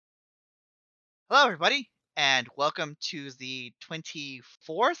Hello, everybody, and welcome to the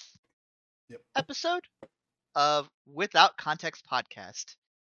 24th Yep. episode of Without Context Podcast.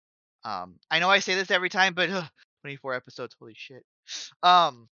 I know I say this every time, but 24 episodes, holy shit.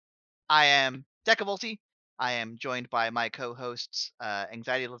 I am Decavolty. I am joined by my co-hosts,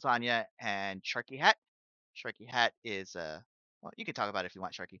 Anxiety Lasagna and Sharky Hat. Sharky Hat is, well, you can talk about it if you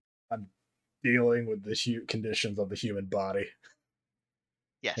want, Sharky. I'm dealing with the conditions of the human body,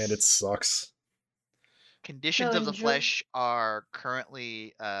 and it Yes. sucks. Conditions So of the enjoy. Flesh are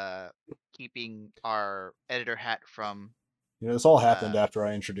currently keeping our editor Hat from This all happened after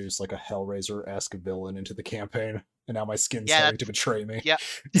I introduced like a Hellraiser-esque villain into the campaign, and now my skin's starting to betray me. Yeah.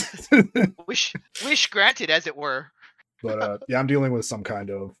 wish granted, as it were. But yeah, I'm dealing with some kind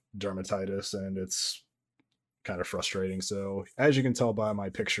of dermatitis, and it's kind of frustrating. So as you can tell by my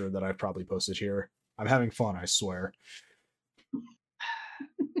picture that I've probably posted here, I'm having fun, I swear.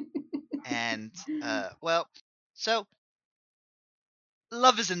 And well, so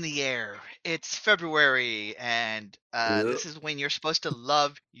love is in the air. It's February, and this is when you're supposed to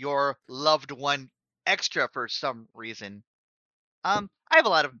love your loved one extra for some reason. I have a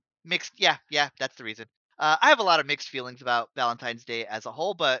lot of mixed. Yeah, that's the reason. I have a lot of mixed feelings about Valentine's Day as a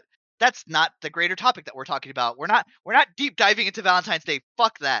whole, but that's not the greater topic that we're talking about. We're not deep diving into Valentine's Day.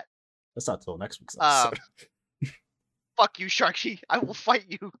 Fuck that. That's not till next week's episode. Fuck you, Sharky. I will fight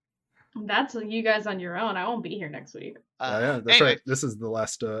you. That's you guys on your own. I won't be here next week. Yeah, that's anyway. right. This is the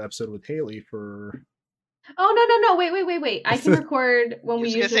last episode with Haley for. Oh no! Wait! I can record when we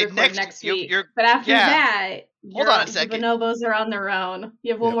usually record next week. But after that, hold on a second. The bonobos are on their own.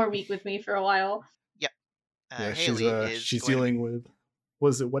 You have one more week with me for a while. Yep. Yeah, she's dealing with.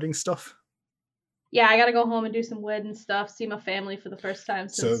 Was it wedding stuff? Yeah, I gotta go home and do some wedding stuff. See my family for the first time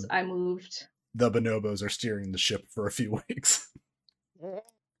since I moved. The bonobos are steering the ship for a few weeks.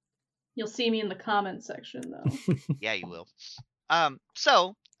 You'll see me in the comments section, though. Yeah, you will.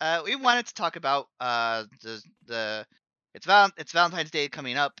 So we wanted to talk about it's Valentine's Day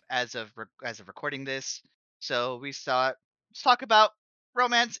coming up as of recording this. So we thought let's talk about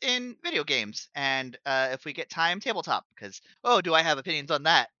romance in video games, and if we get time, tabletop. Because do I have opinions on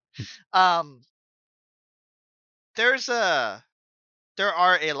that? There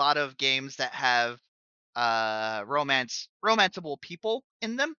are a lot of games that have romanceable people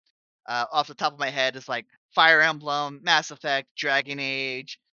in them. Off the top of my head is like Fire Emblem, Mass Effect, Dragon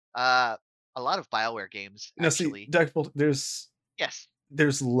Age, a lot of BioWare games, actually.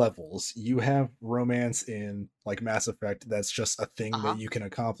 There's levels. You have romance in like Mass Effect, that's just a thing that you can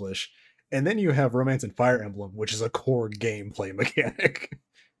accomplish. And then you have romance in Fire Emblem, which is a core gameplay mechanic.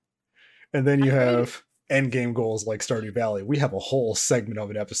 And then you have endgame goals like Stardew Valley. We have a whole segment of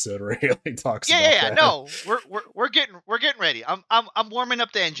an episode where Haley talks about that. No, we're getting ready. I'm warming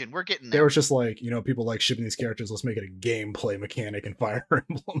up the engine. We're getting there. There was just like, people like shipping these characters, let's make it a gameplay mechanic in Fire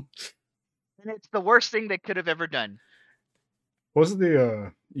Emblem. And it's the worst thing they could have ever done. What was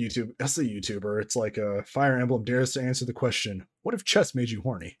the YouTube? That's the YouTuber. It's like Fire Emblem dares to answer the question, what if chess made you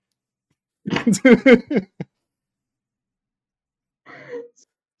horny?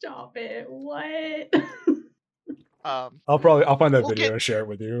 Stop it. What? I'll find that video and share it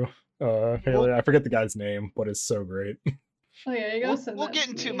with you. Haley, I forget the guy's name, but it's so great. Oh yeah, you gotta we'll get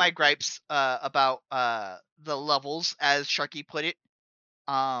into my gripes about the levels, as Sharky put it,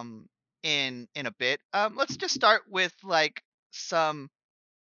 in a bit. Let's just start with like some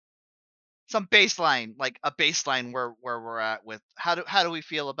baseline, like a baseline where we're at with how do we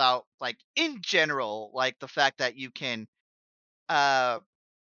feel about, like, in general, like the fact that you can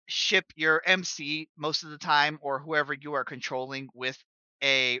ship your MC most of the time, or whoever you are controlling, with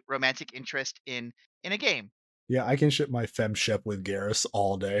a romantic interest in a game. Yeah, I can ship my femship with Garrus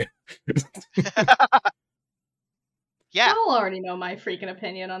all day. Yeah, y'all already know my freaking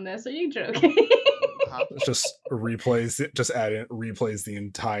opinion on this. Are you joking? Just replays the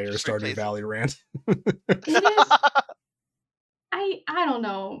entire Stardew Valley rant. It is. I don't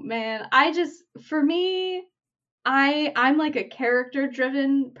know, man. For me, I'm like a character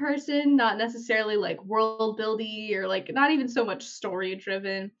driven person, not necessarily like world buildy or like not even so much story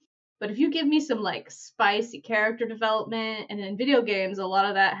driven. But if you give me some like spicy character development, and in video games, a lot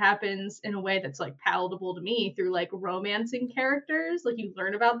of that happens in a way that's like palatable to me through like romancing characters. Like you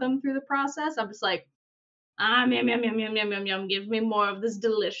learn about them through the process. I'm just like, yum, yum, yum, yum, yum, yum. Give me more of this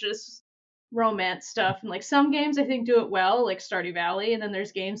delicious romance stuff. And like some games I think do it well, like Stardew Valley, and then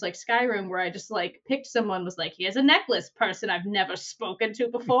there's games like Skyrim where I just like picked someone, was like, here's a necklace person I've never spoken to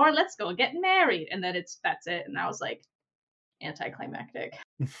before, let's go get married, and then that's it, and that was like anticlimactic.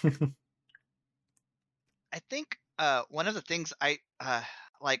 I think one of the things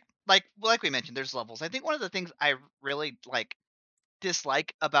like we mentioned, there's levels. I think one of the things I really like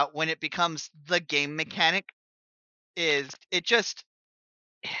dislike about when it becomes the game mechanic is it just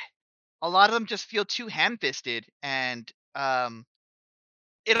a lot of them just feel too ham-fisted, and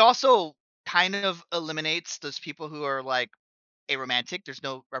it also kind of eliminates those people who are like aromantic. There's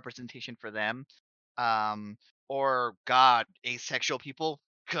no representation for them. Or God, asexual people.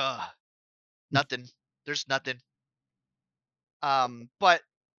 Gah, nothing. There's nothing. But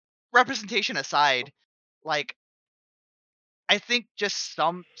representation aside, like I think just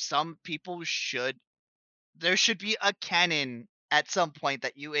some people should there should be a canon at some point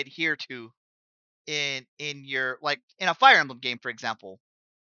that you adhere to in your like in a Fire Emblem game, for example.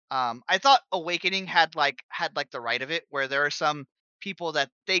 I thought Awakening had like the right of it, where there are some people that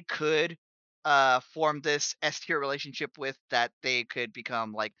they could form this S tier relationship with, that they could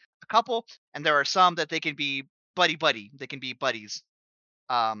become like a couple, and there are some that they can be buddy, they can be buddies.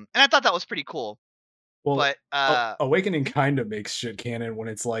 And I thought that was pretty cool. Well, But Awakening kind of makes shit canon when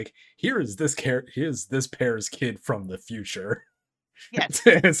it's like, here's this pair's kid from the future. yeah,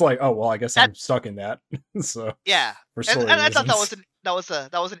 It's like, oh well, I guess I'm stuck in that. So yeah, for and story I thought reasons.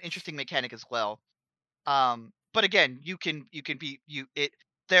 that was an interesting mechanic as well. But again, you can be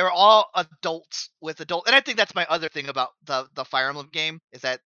they're all adults with adult, and I think that's my other thing about the Fire Emblem game, is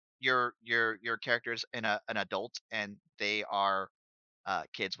that your character's an adult, and they are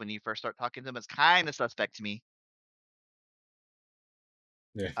kids when you first start talking to them. It's kind of suspect to me.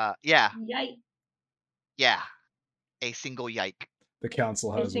 Yeah. Yeah, a single yike. The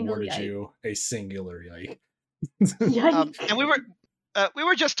council has awarded you a singular yike. Yike. And we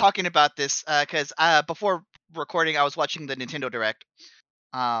were just talking about this because before recording, I was watching the Nintendo Direct.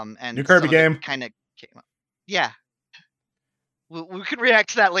 And new Kirby game kind of came up. Yeah, we could react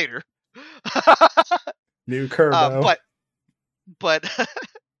to that later. New Kirby. But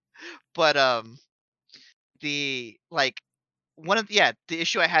the like one of the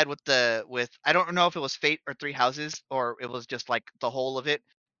issue I had with I don't know if it was Fate or Three Houses, or it was just like the whole of it,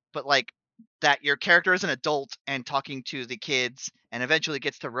 but like that your character is an adult and talking to the kids and eventually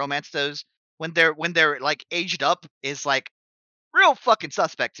gets to romance those when they're like aged up is like real fucking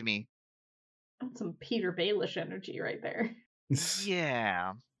suspect to me. That's some Peter Baelish energy right there.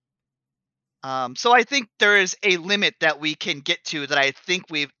 Yeah. So I think there is a limit that we can get to that I think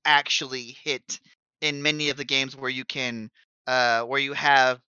we've actually hit in many of the games where you can where you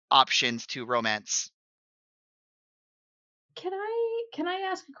have options to romance. Can I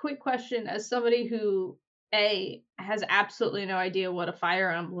ask a quick question as somebody who has absolutely no idea what a Fire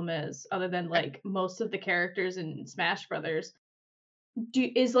Emblem is, other than like most of the characters in Smash Brothers?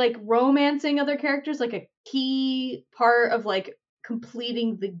 Is like romancing other characters like a key part of like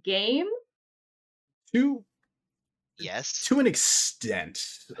completing the game? Yes, to an extent.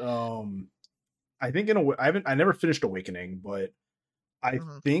 I think I never finished Awakening, but I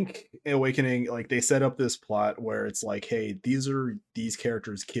think in Awakening, like they set up this plot where it's like, hey, these are these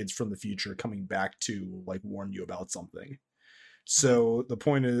characters' kids from the future coming back to like warn you about something. So the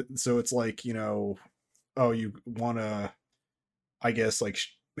point is, so it's like, you know, oh, you want to, I guess, like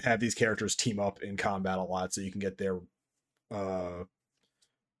have these characters team up in combat a lot so you can get their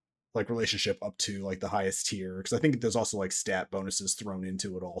like relationship up to like the highest tier, because I think there's also like stat bonuses thrown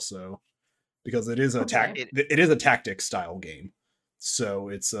into it also, because it is a it is a tactic style game, so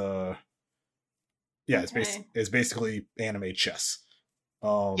it's it's basically anime chess.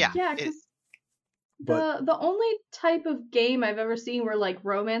 Because the only type of game I've ever seen where like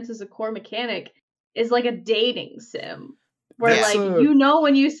romance is a core mechanic is like a dating sim, where like you know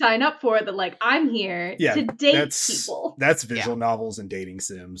when you sign up for it that like I'm here to date people. That's visual novels and dating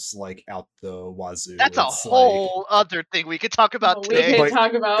sims like out the wazoo. That's a whole other thing we could talk about today.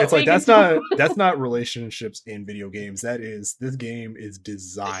 It's like that's not relationships in video games. This game is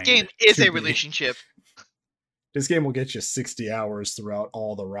designed. This game is a relationship. This game will get you 60 hours throughout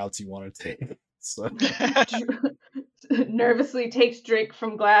all the routes you want to take. So nervously takes drink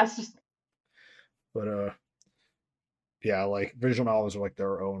from glass. But yeah, like visual novels are like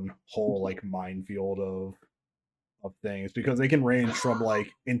their own whole like minefield of things, because they can range from like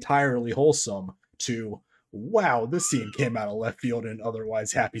entirely wholesome to wow, this scene came out of left field and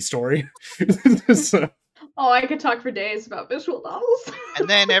otherwise happy story. So, I could talk for days about visual novels. And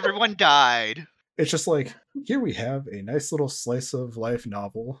then everyone died. It's just like, here we have a nice little slice of life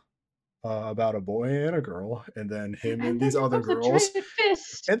novel about a boy and a girl, and then him and these other girls,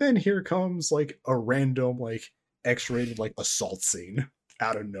 and then here comes like a random like X-rated like assault scene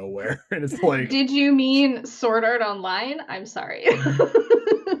out of nowhere, and it's like, did you mean Sword Art Online? I'm sorry.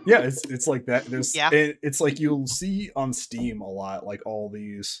 Yeah, it's like that. There's Yeah. it's like you'll see on Steam a lot, like all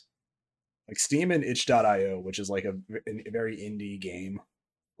these, like Steam and itch.io, which is like a very indie game,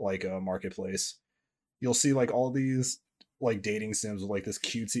 like a marketplace. You'll see like all these like dating sims with like this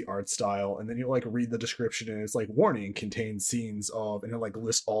cutesy art style, and then you like read the description and it's like warning contains scenes of, and it like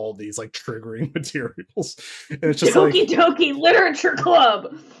lists all these like triggering materials. And it's just Doki Doki Literature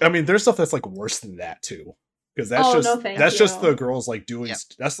Club. I mean, there's stuff that's like worse than that too, because that's just the girls like doing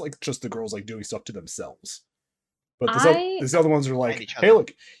that's like just the girls like doing stuff to themselves. But these other ones are like, hey,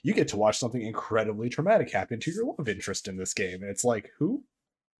 look, you get to watch something incredibly traumatic happen to your love interest in this game, and it's like, who?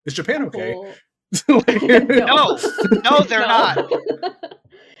 Is Japan okay? Cool. No, they're not.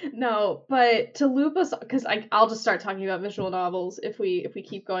 No, but to loop us, because I'll just start talking about visual novels if we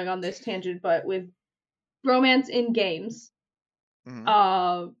keep going on this tangent. But with romance in games,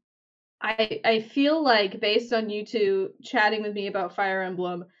 I feel like, based on you two chatting with me about Fire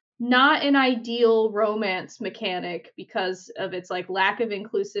Emblem, not an ideal romance mechanic because of its like lack of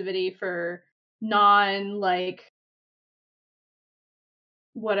inclusivity for non like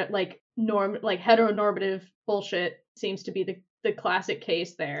heteronormative bullshit seems to be the classic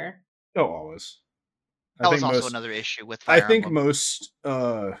case there. Oh, always. That was also another issue with Fire Emblem. I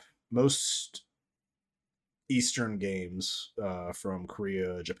think most Eastern games from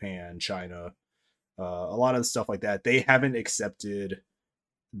Korea, Japan, China, a lot of stuff like that, they haven't accepted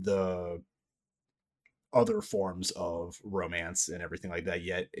the other forms of romance and everything like that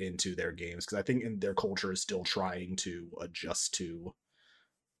yet into their games, because I think in their culture is still trying to adjust to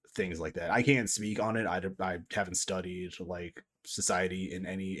things like that. I can't speak on it. I haven't studied like society in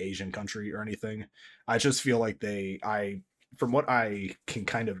any Asian country or anything. I just feel like from what I can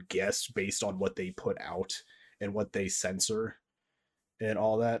kind of guess based on what they put out and what they censor and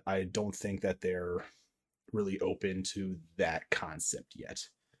all that, I don't think that they're really open to that concept yet.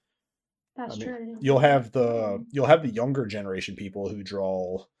 That's true. You'll have the younger generation people who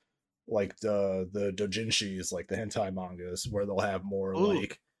draw like the doujinshis, like the hentai mangas, where they'll have more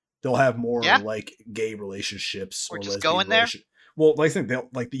like gay relationships or just lesbian going there. Well, I think they'll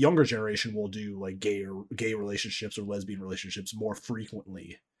like the younger generation will do like gay relationships or lesbian relationships more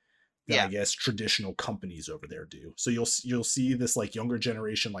frequently than I guess traditional companies over there do. So you'll see this like younger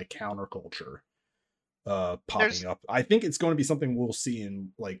generation like counterculture popping up. I think it's going to be something we'll see in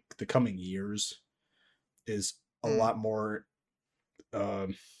like the coming years, is a lot more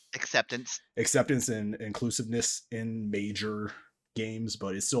acceptance and inclusiveness in major games,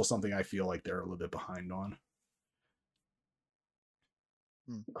 but it's still something I feel like they're a little bit behind on.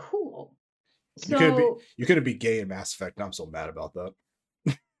 Cool. So you couldn't be gay in Mass Effect, and I'm so mad about that.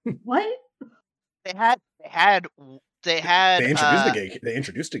 What? They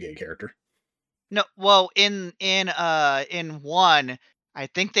introduced a gay character. No, well, in one, I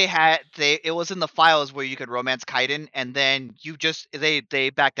think it was in the files where you could romance Kaiden, and then they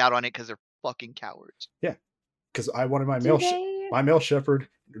backed out on it because they're fucking cowards. Yeah, because I wanted my male shepherd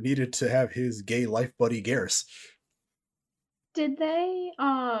needed to have his gay life buddy Garrus. Did they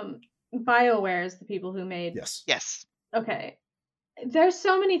BioWare is the people who made Yes. Okay. There's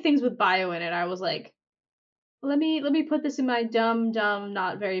so many things with bio in it. I was like, let me put this in my dumb,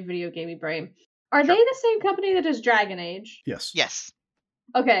 not very video gamey brain. Are they the same company that does Dragon Age? Yes.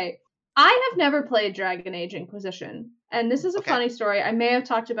 Okay. I have never played Dragon Age Inquisition, and this is a funny story. I may have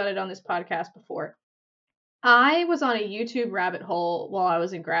talked about it on this podcast before. I was on a YouTube rabbit hole while I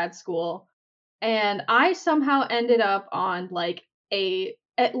was in grad school, and I somehow ended up on like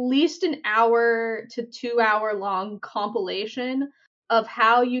at least an hour to 2 hour long compilation of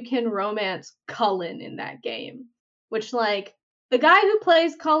how you can romance Cullen in that game. Which, like, the guy who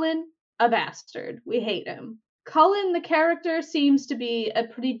plays Cullen, a bastard. We hate him. Cullen, the character, seems to be a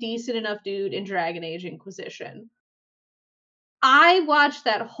pretty decent enough dude in Dragon Age Inquisition. I watched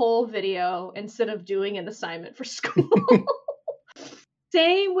that whole video instead of doing an assignment for school.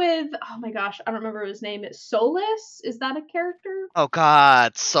 Same with, oh my gosh, I don't remember his name. It's Solus? Is that a character? Oh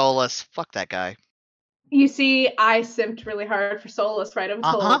god, Solus. Fuck that guy. You see, I simped really hard for Solus right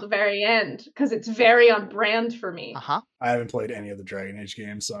until the very end, because it's very on brand for me. I haven't played any of the Dragon Age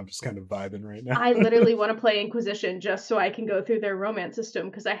games, so I'm just kind of vibing right now. I literally want to play Inquisition just so I can go through their romance system,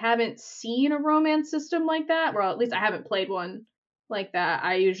 because I haven't seen a romance system like that. Well, at least I haven't played one like that.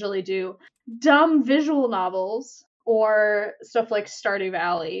 I usually do dumb visual novels or stuff like Stardew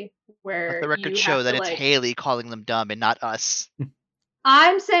Valley, where let the record show that it's Haley calling them dumb and not us.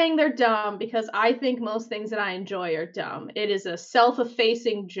 I'm saying they're dumb because I think most things that I enjoy are dumb. It is a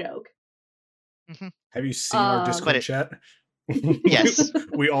self-effacing joke. Have you seen our Discord chat? Yes.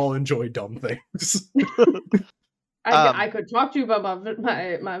 We all enjoy dumb things. I could talk to you about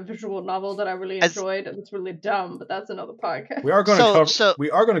my visual novel that I really enjoyed, and it's really dumb, but that's another podcast. We are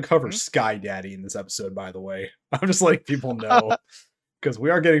going to cover Sky Daddy in this episode, by the way. I'm just letting people know, because we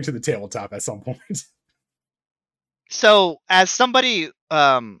are getting to the tabletop at some point. So, as somebody,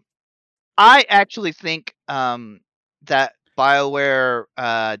 I actually think that BioWare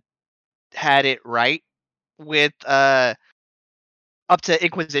had it right with up to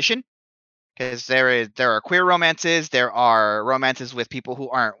Inquisition, because there are queer romances, there are romances with people who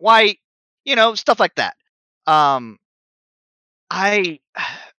aren't white, stuff like that.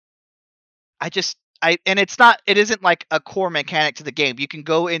 It isn't like a core mechanic to the game. You can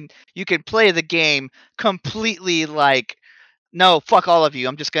go in, you can play the game completely like, no, fuck all of you.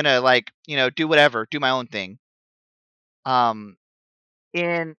 I'm just gonna do whatever, do my own thing.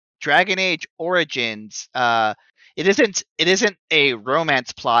 In Dragon Age Origins, it isn't a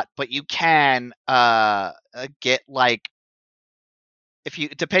romance plot, but you can get if you,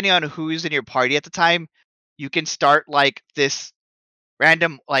 depending on who's in your party at the time, you can start this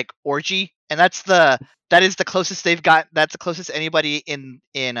random orgy, and that is the closest they've got. That's the closest anybody in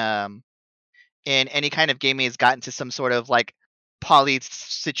any kind of gaming has gotten to some sort of poly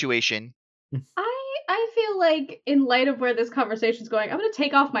situation. I feel like, in light of where this conversation's going, I'm gonna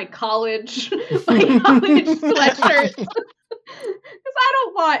take off my college sweatshirt, because I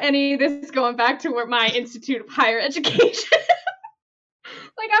don't want any of this going back to my Institute of Higher Education.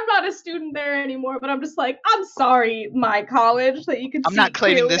 I'm not a student there anymore, but I'm just I'm sorry, my college, that you can. I'm not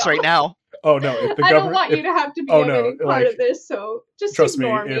claiming this right now. Oh no! I don't want you to have to be any part of this, so just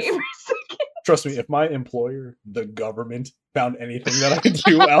ignore me. Trust me, if my employer, the government, found anything that I could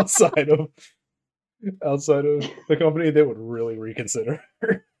do outside of the company, they would really reconsider.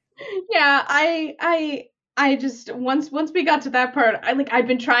 Yeah, I just once we got to that part, I'd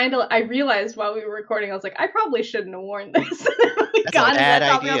been trying to. I realized while we were recording, I was like, I probably shouldn't have worn this. We got to that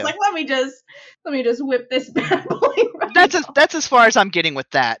topic. I was like, let me just whip this bad boy. That's as far as I'm getting with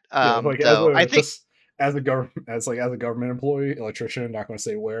that. I think as a government employee, electrician, not going to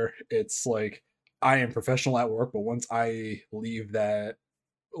say where, it's I am professional at work, but once I leave that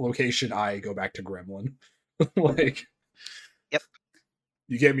location, I go back to Gremlin. Yep.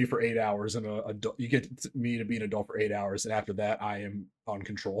 You get me for 8 hours, and you get me to be an adult for 8 hours, and after that, I am on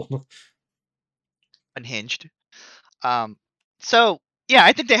control. Unhinged. So yeah,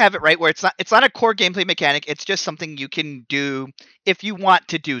 I think they have it right where it's not a core gameplay mechanic. It's just something you can do if you want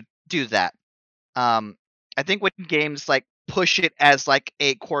to do that. I think when games push it as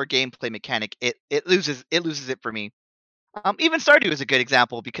a core gameplay mechanic, it loses it for me. Even Stardew is a good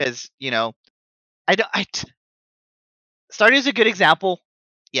example, because Stardew is a good example.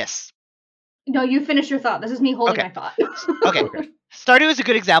 Yes. No, you finish your thought. This is me holding my thought. Okay. Stardew is a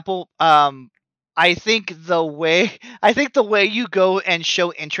good example. I think the way you go and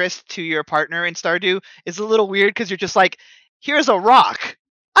show interest to your partner in Stardew is a little weird, because you're just here's a rock.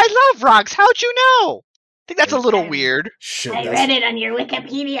 I love rocks. How'd you know? I think that's a little weird. Shit, I read it on your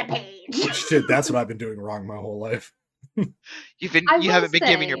Wikipedia page. Shit, that's what I've been doing wrong my whole life. You haven't been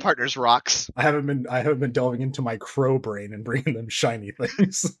giving your partners rocks. I haven't been delving into my crow brain and bringing them shiny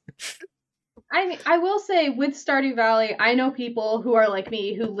things. I will say, with Stardew Valley, I know people who are like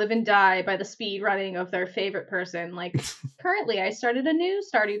me, who live and die by the speed running of their favorite person. Currently, I started a new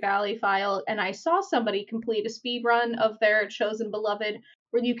Stardew Valley file, and I saw somebody complete a speed run of their chosen beloved,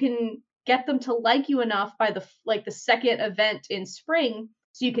 where you can get them to like you enough by the second event in spring,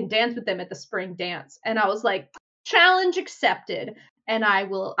 so you can dance with them at the spring dance. And I was like, challenge accepted. And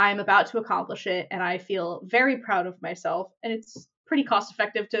I'm about to accomplish it, and I feel very proud of myself. And it's pretty cost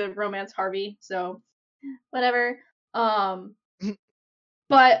effective to romance Harvey, so whatever. But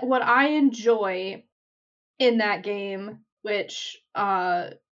what I enjoy in that game, which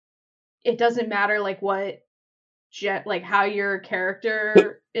it doesn't matter how your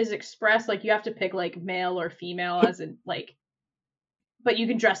character is expressed, you have to pick male or female, as in but you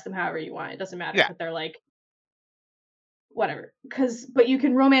can dress them however you want. It doesn't matter. Yeah. But they're whatever. But you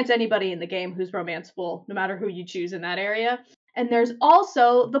can romance anybody in the game who's romanceable, no matter who you choose in that area. And there's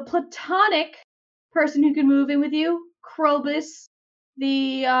also the platonic person who can move in with you, Krobus,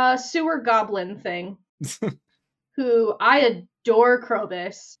 the sewer goblin thing. Who I adore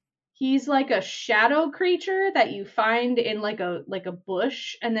Krobus. He's a shadow creature that you find in a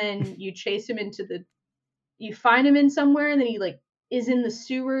bush, and then you chase him you find him in somewhere, and then he is in the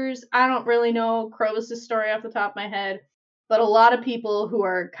sewers. I don't really know Krobus' story off the top of my head. But a lot of people who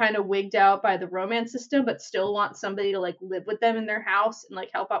are kind of wigged out by the romance system, but still want somebody to live with them in their house and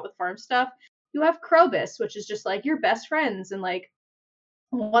help out with farm stuff, you have Krobus, which is just your best friends, and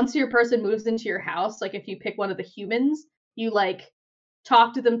once your person moves into your house, like if you pick one of the humans, you like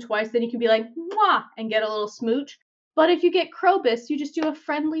talk to them twice, then you can be like mwah and get a little smooch. But if you get Krobus, you just do a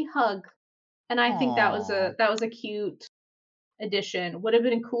friendly hug. And I think that was a cute addition. Would have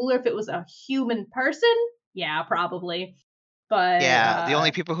been cooler if it was a human person. Yeah, probably. But yeah, the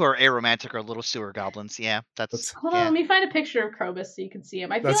only people who are aromantic are little sewer goblins. Yeah, that's. Hold on, let me find a picture of Krobus so you can see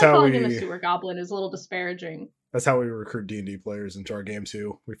him. I feel That's like how calling him a we- sewer goblin is a little disparaging. That's how we recruit D&D players into our game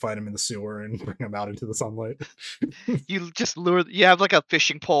too. We find them in the sewer and bring them out into the sunlight. You just lure. You have like a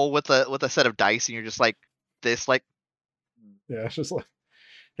fishing pole with a set of dice, and you're just like this, like. Yeah, it's just like,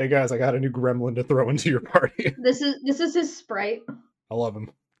 hey guys, I got a new gremlin to throw into your party. This is his sprite. I love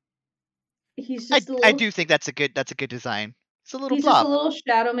him. He's just a little, I do think that's a good design. It's a little he's blob. just a little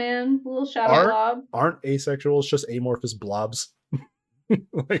shadow man, a little shadow blob. Aren't asexuals just amorphous blobs?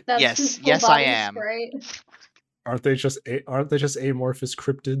 Like, That's Yes, his full yes, I body am. Sprite. aren't they just amorphous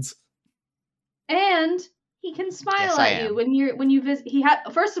cryptids? And he can smile Yes, I at you am. when you visit. He had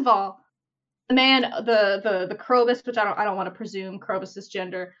first of all, the man, the Krobus, which I don't want to presume Krobus's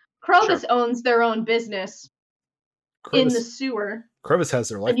gender. Krobus owns their own business in the sewer, Krobus has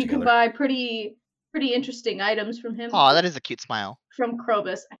their life and you together. can buy pretty interesting items from him. Oh, that is a cute smile. From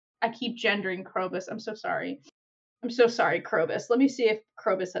Krobus. I keep gendering Krobus. I'm so sorry. I'm so sorry, Krobus. Let me see if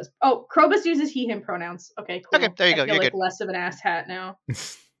Krobus has. Oh, Krobus uses he/him pronouns. Okay, cool. Okay, there you go. I feel You're like good. less of an asshat now.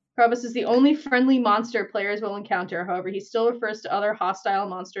 Krobus is the only friendly monster players will encounter. However, he still refers to other hostile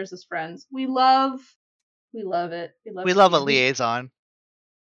monsters as friends. We love it. We love a seeing him. liaison.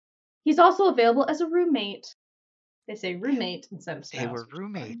 He's also available as a roommate. They say roommate instead of spouse. They were which is fine.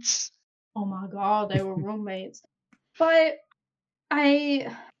 roommates. Oh my god, they were roommates. But I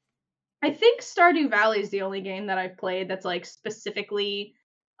think Stardew Valley is the only game that I've played that's like specifically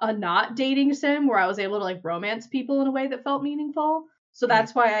a not dating sim where I was able to like romance people in a way that felt meaningful. So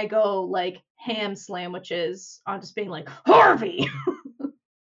that's why I go like ham sandwiches on just being like Harvey.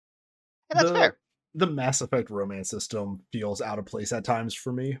 And that's fair. The Mass Effect romance system feels out of place at times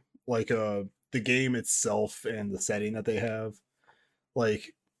for me. Like the game itself and the setting that they have,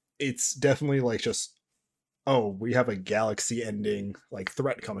 like it's definitely like just, oh, we have a galaxy ending like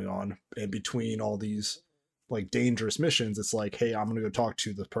threat coming on, and between all these like dangerous missions, it's like, hey, I'm gonna go talk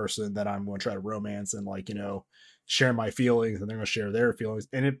to the person that I'm going to try to romance and like, you know, share my feelings, and they're gonna share their feelings,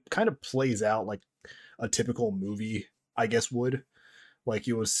 and it kind of plays out like a typical movie, I guess, would. Like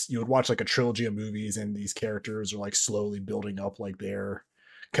you would watch like a trilogy of movies, and these characters are like slowly building up like their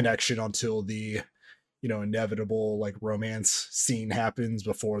connection until the, you know, inevitable like romance scene happens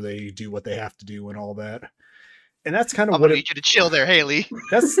before they do what they have to do and all that. And that's kind of I'm what gonna need you to chill there, Haley.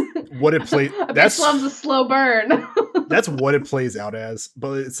 that's what it plays. Bitch loves a slow burn. That's what it plays out as.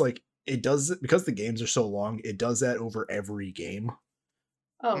 But it's like it does, because the games are so long, it does that over every game.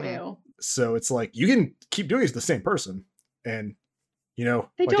 Oh Mhm. ew. So it's like you can keep doing it to the same person, and you know,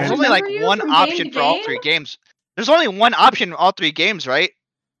 They like don't There's any- only like remember you one from game option to for all game? three games. There's only one option in all three games, right?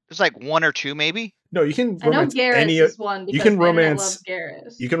 There's like one or two, maybe. no, you can I know romance Garrus any. is one because you can the internet romance- loves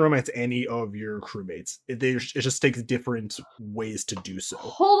Garrus. You can romance any of your crewmates. It just takes different ways to do so.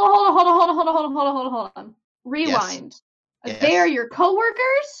 Hold on. Rewind. Yes. They are your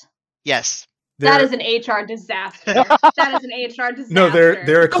coworkers? Yes. That is an HR disaster. That is an HR disaster. no,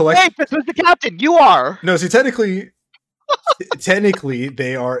 they're a Oh, collection. wait, this was the captain. You are. No, so technically,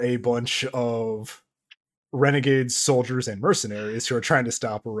 they are a bunch of renegades, soldiers, and mercenaries who are trying to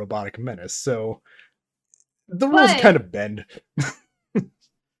stop a robotic menace. So the rules But- kind of bend.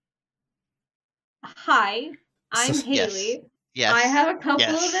 Hi, I'm Yes. Haley. Yes. I have a couple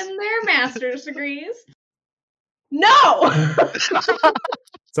Yes. of them their master's degrees. No!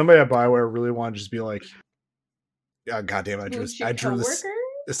 Somebody at Bioware really wanted to just be like, oh, God damn, I drew this. Coworker?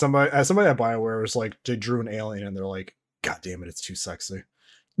 Somebody at Bioware was like, they drew an alien, and they're like, God damn it, it's too sexy.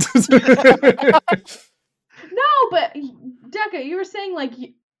 No, but Deca, you were saying like,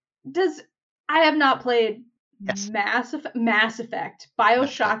 I have not played Yes. Mass Effect.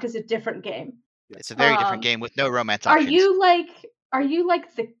 Bioshock is a different game. It's a very different Um, game with no romance Are options. you like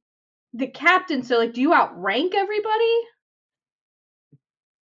the captain? So like, do you outrank everybody?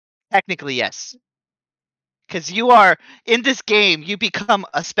 Technically, yes. Because you are in this game, you become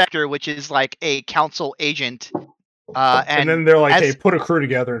a Spectre, which is like a council agent. and then they're like, as- hey, put a crew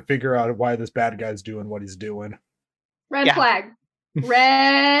together and figure out why this bad guy's doing what he's doing. Red Yeah. flag.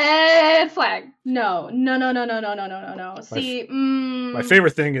 Red flag. No. See, My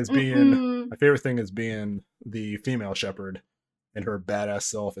favorite thing is being mm-mm. my favorite thing is being the female shepherd and her badass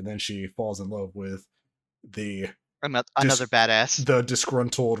self, and then she falls in love with the another badass. the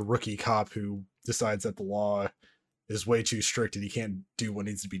disgruntled rookie cop who decides that the law is way too strict and he can't do what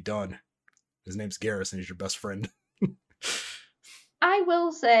needs to be done. His name's Garrus and he's your best friend. I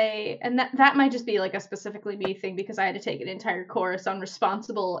will say, and that might just be like a specifically me thing because I had to take an entire course on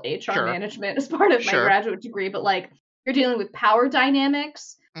responsible HR management as part of my graduate degree, but like you're dealing with power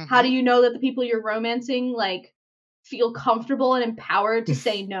dynamics. How do you know that the people you're romancing like feel comfortable and empowered to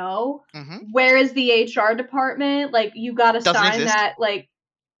say no? Where is the HR department? Like you got to sign that like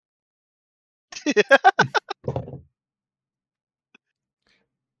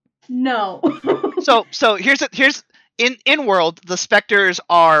no. So here's in world, the Spectres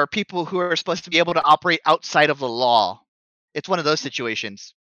are people who are supposed to be able to operate outside of the law. It's one of those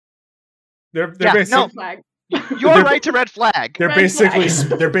situations. They're basically you're right to red flag. They're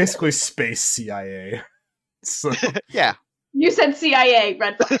basically space CIA. So yeah. You said CIA,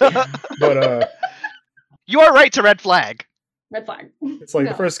 red flag. But you are right to red flag. Red flag. It's like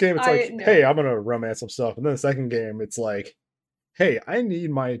the first game, it's like, hey, I'm gonna romance some stuff, and then the second game, it's like, hey, I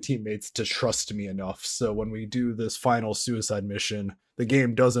need my teammates to trust me enough, so when we do this final suicide mission, the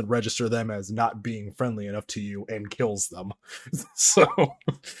game doesn't register them as not being friendly enough to you and kills them. So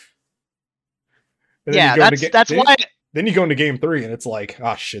yeah, that's why. Then you go into game 3, and it's like,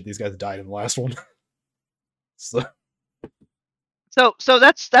 oh shit, these guys died in the last one. So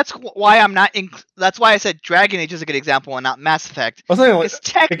that's why I'm not. That's why I said Dragon Age is a good example and not Mass Effect. It's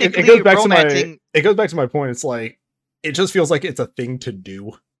technically it goes back romancing. It goes back to my point. It's like it just feels like it's a thing to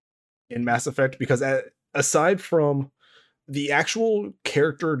do in Mass Effect because aside from the actual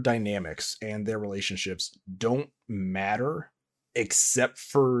character dynamics and their relationships don't matter except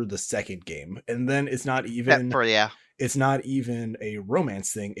for the second game, and then it's not even it's not even a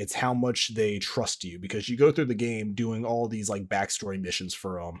romance thing. It's how much they trust you because you go through the game doing all these like backstory missions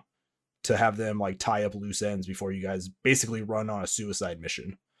for them to have them like tie up loose ends before you guys basically run on a suicide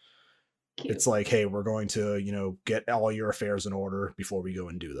mission. Cute. It's like, hey, we're going to, get all your affairs in order before we go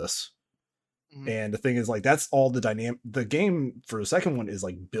and do this. Mm-hmm. And the thing is like, that's all the game for the second one is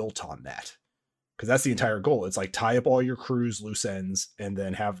like built on that. Because that's the entire goal. It's like tie up all your crew's loose ends and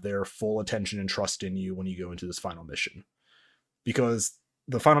then have their full attention and trust in you when you go into this final mission. Because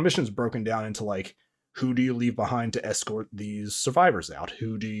the final mission is broken down into like, who do you leave behind to escort these survivors out?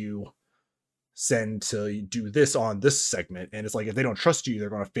 Who do you send to do this on this segment? And it's like, if they don't trust you,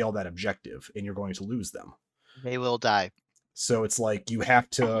 they're going to fail that objective and you're going to lose them. They will die. So it's like, you have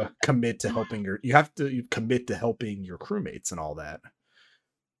to commit to helping your crewmates and all that.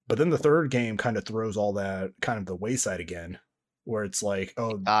 But then the third game kind of throws all that kind of the wayside again, where it's like,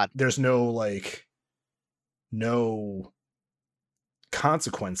 oh, God, there's no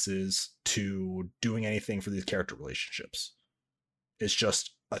consequences to doing anything for these character relationships. It's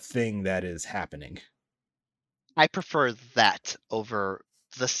just a thing that is happening. I prefer that over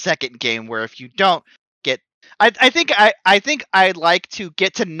the second game, where if you don't get, I think I'd like to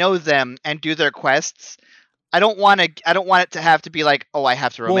get to know them and do their quests. I don't want it to have to be like, oh, I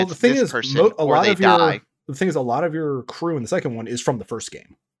have to romance this person or they die. The thing is, a lot of your crew in the second one is from the first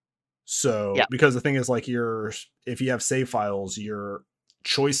game. So, because the thing is, like, if you have save files, your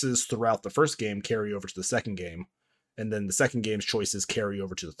choices throughout the first game carry over to the second game, and then the second game's choices carry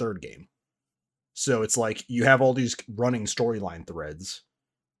over to the third game. So it's like you have all these running storyline threads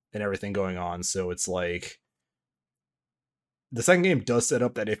and everything going on. So it's like the second game does set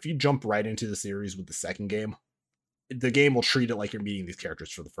up that if you jump right into the series with the second game, the game will treat it like you're meeting these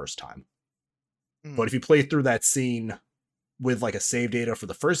characters for the first time. But if you play through that scene with like a save data for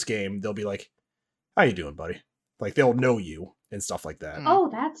the first game, they'll be like, how you doing, buddy? Like they'll know you and stuff like that. Oh,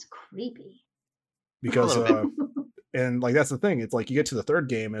 that's creepy. Because, and like, that's the thing. It's like you get to the third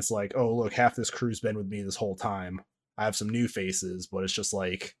game and it's like, oh, look, half this crew's been with me this whole time. I have some new faces, but it's just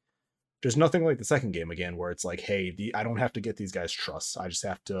like, there's nothing like the second game again, where it's like, hey, I don't have to get these guys' trust. I just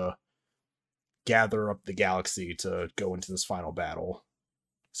have to gather up the galaxy to go into this final battle.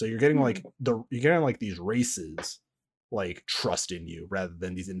 So you're getting like these races like trust in you rather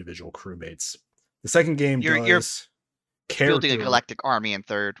than these individual crewmates. The second game you're building a galactic army in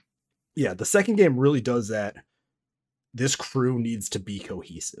third. Yeah, the second game really does that. This crew needs to be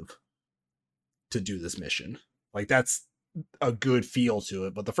cohesive to do this mission. Like that's a good feel to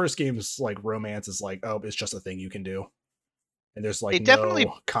it, but the first game's like romance is like, oh, it's just a thing you can do, and there's like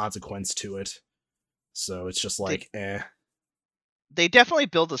no consequence to it, so it's just like They definitely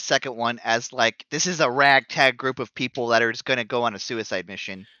build the second one as like, this is a ragtag group of people that are just going to go on a suicide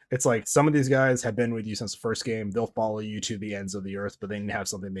mission. It's like some of these guys have been with you since the first game. They'll follow you to the ends of the earth, but they have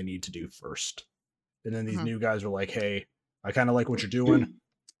something they need to do first. And then these new guys are like, hey, I kind of like what you're doing.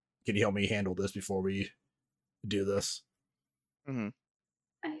 Can you help me handle this before we do this? I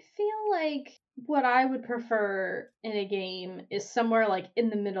feel like what I would prefer in a game is somewhere like in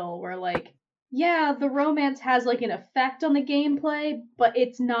the middle where like yeah, the romance has like an effect on the gameplay, but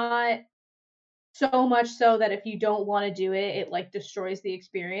it's not so much so that if you don't want to do it, it like destroys the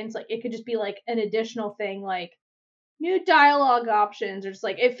experience. Like it could just be like an additional thing like new dialogue options or just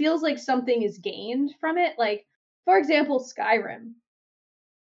like it feels like something is gained from it. Like for example, Skyrim.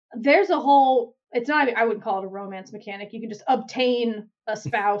 There's a whole it's not I wouldn't call it a romance mechanic. You can just obtain a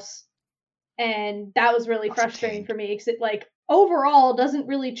spouse and that was really frustrating for me because it like overall doesn't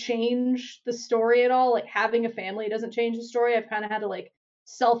really change the story at all. Like having a family doesn't change the story. I've kind of had to like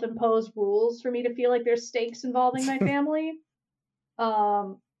self-impose rules for me to feel like there's stakes involving my family.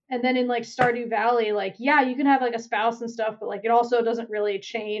 And then in like Stardew Valley, like yeah, you can have like a spouse and stuff, but like it also doesn't really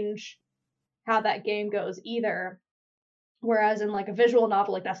change how that game goes either. Whereas in like a visual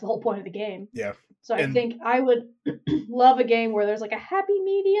novel, like that's the whole point of the game. Yeah. So I think I would love a game where there's like a happy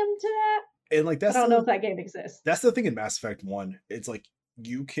medium to that. And like that's I don't know if that game exists. That's the thing in Mass Effect 1. It's like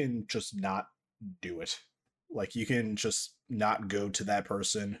you can just not do it. Like you can just not go to that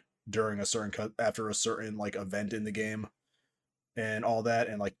person during a certain after a certain like event in the game and all that,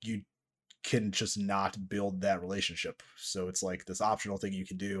 and like you can just not build that relationship. So it's like this optional thing you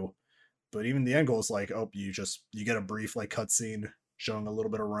can do. But even the end goal is like, oh, you get a brief like cutscene showing a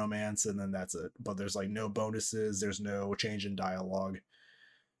little bit of romance, and then that's it. But there's like no bonuses, there's no change in dialogue.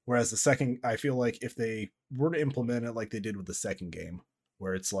 Whereas the second, I feel like if they were to implement it like they did with the second game,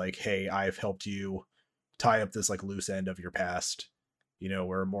 where it's like, hey, I've helped you tie up this like loose end of your past,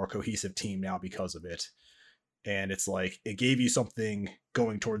 we're a more cohesive team now because of it. And it's like, it gave you something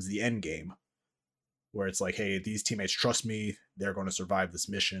going towards the end game, where it's like, hey, these teammates trust me, they're going to survive this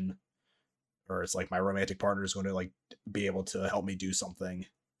mission. Or it's like my romantic partner is going to like be able to help me do something.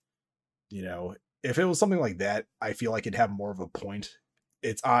 If it was something like that, I feel like it'd have more of a point.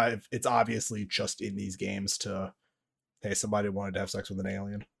 It's obviously just in these games to, hey, somebody wanted to have sex with an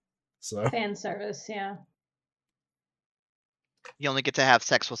alien. So fan service, yeah. You only get to have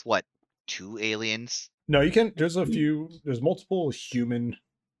sex with what? 2 aliens? No, you can. There's multiple human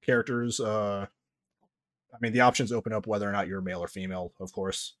characters. I mean, the options open up whether or not you're male or female, of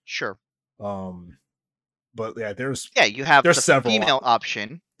course. Sure. But yeah, you have there's the several female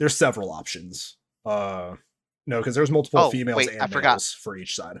option. There's several options. No, because there's multiple females and males for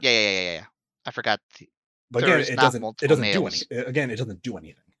each side. Yeah. I forgot. But again, it doesn't do anything. Again, it doesn't do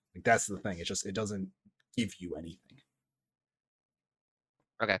anything. Like that's the thing. It doesn't give you anything.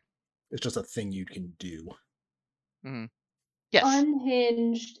 Okay. It's just a thing you can do. Mm-hmm. Yes.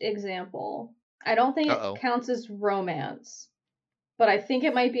 Unhinged example. I don't think it counts as romance, but I think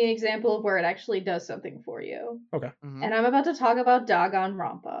it might be an example of where it actually does something for you. Okay. Mm-hmm. And I'm about to talk about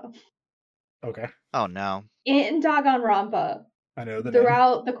Danganronpa. Okay. Oh no. In Danganronpa, I know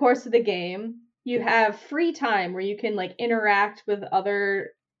throughout the course of the game, you have free time where you can like interact with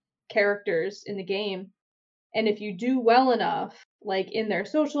other characters in the game. And if you do well enough, like in their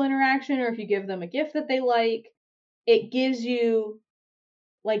social interaction, or if you give them a gift that they like, it gives you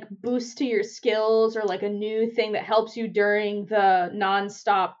like boost to your skills or like a new thing that helps you during the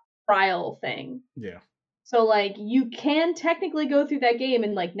nonstop trial thing. Yeah. So like you can technically go through that game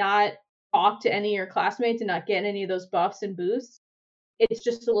and like not talk to any of your classmates and not get any of those buffs and boosts. It's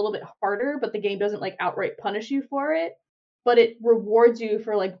just a little bit harder, but the game doesn't like outright punish you for it. But it rewards you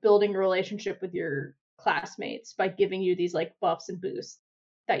for like building a relationship with your classmates by giving you these like buffs and boosts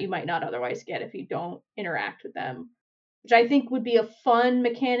that you might not otherwise get if you don't interact with them. Which I think would be a fun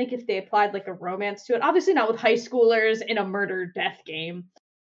mechanic if they applied like a romance to it. Obviously not with high schoolers in a murder death game,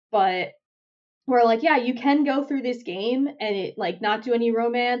 but where like, yeah, you can go through this game and it like not do any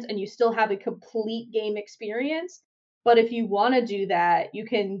romance and you still have a complete game experience. But if you want to do that, you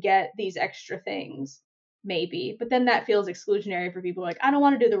can get these extra things, maybe. But then that feels exclusionary for people like, I don't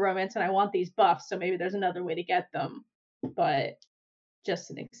want to do the romance and I want these buffs, so maybe there's another way to get them. But just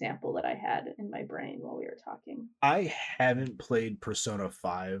an example that I had in my brain while we were talking. I haven't played Persona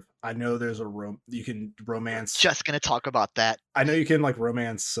 5. I know there's you can romance. Just gonna talk about that. I know you can like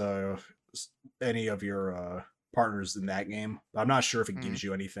romance any of your partners in that game. I'm not sure if it gives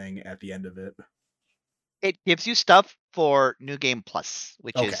you anything at the end of it. It gives you stuff for New Game Plus,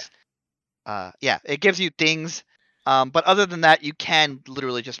 which is it gives you things. But other than that, you can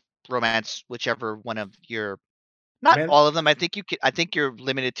literally just romance whichever one of your all of them. I think you're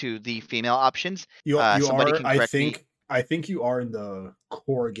limited to the female options. Somebody can correct me. I think you are in the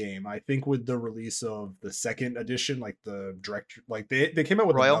core game. I think with the release of the second edition, like the director, like they came out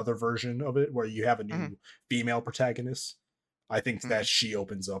with another version of it where you have a new female protagonist. I think that she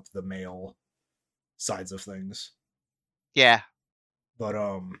opens up the male sides of things. Yeah. But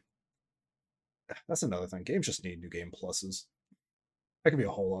that's another thing. Games just need new game pluses. That could be a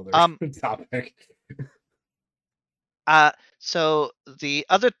whole other topic. So the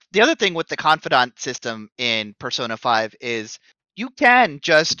other thing with the confidant system in Persona 5 is you can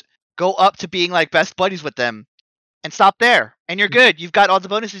just go up to being like best buddies with them and stop there, and you're good. You've got all the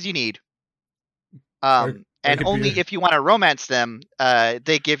bonuses you need. And only if you want to romance them,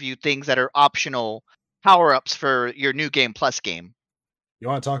 they give you things that are optional power-ups for your new game plus game. You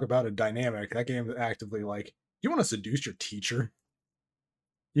want to talk about a dynamic? That game is actively like, you want to seduce your teacher?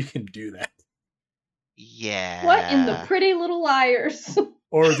 You can do that. Yeah. What in the Pretty Little Liars?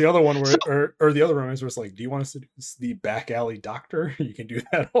 Or the other one where, or the other romance where it's like, do you want to seduce the back alley doctor? You can do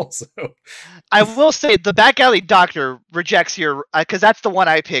that also. I will say the back alley doctor rejects your, because that's the one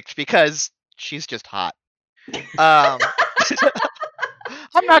I picked because she's just hot.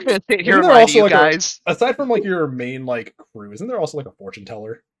 I'm not gonna sit here and lie to you guys. Aside from like your main like crew, isn't there also like a fortune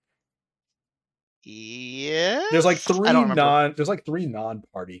teller? Yeah. There's like three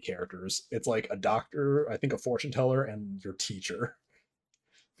non-party characters. It's like a doctor, I think a fortune teller, and your teacher.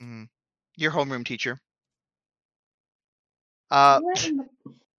 Your homeroom teacher. But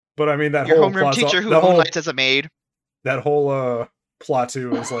I mean that your whole homeroom teacher who moonlights as a maid. That whole plot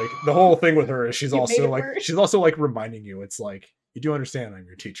too is like the whole thing with her is she's also like reminding you, it's like, you do understand I'm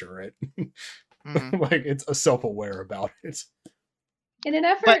your teacher, right? Like it's a self-aware about it. In an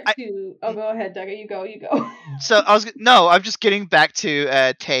effort to go ahead, Doug. You go. So I'm just getting back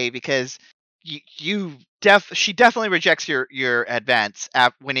to Tay because she definitely rejects your advance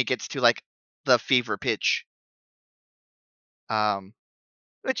when it gets to like the fever pitch.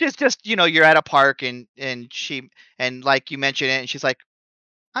 Which is just, you're at a park and like you mentioned it and she's like,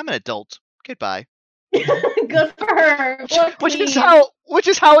 I'm an adult. Goodbye. Good for her. Which is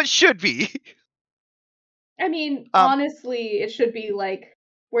how it should be. I mean, honestly, it should be like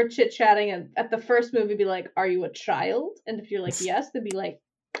we're chit-chatting and at the first movie be like, are you a child? And if you're like, yes, then be like,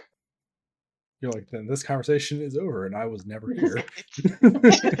 you're like, then this conversation is over and I was never here.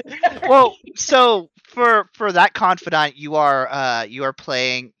 Well, so for that confidant, you are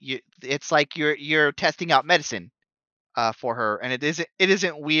playing, it's like you're testing out medicine for her, and it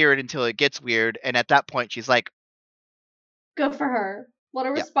isn't weird until it gets weird, and at that point she's like, good for her. What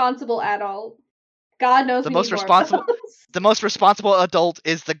a responsible adult. God knows the most responsible adult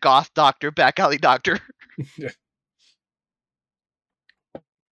is the goth doctor, back alley doctor. Yeah.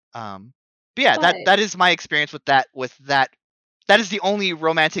 But yeah, that is my experience with that. That is the only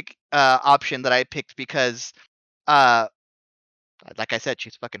romantic option that I picked because, like I said,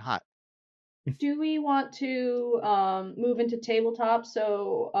 she's fucking hot. Do we want to move into tabletop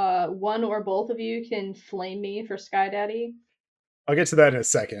so one or both of you can flame me for Sky Daddy? I'll get to that in a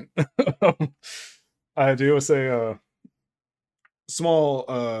second. I do say small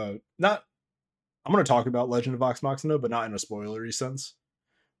not I'm going to talk about Legend of Vox Machina, but not in a spoilery sense.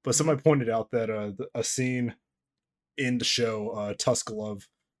 But somebody pointed out that a scene in the show, Tusk Love,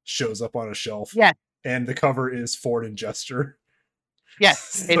 shows up on a shelf. Yeah. And the cover is Ford and Jester.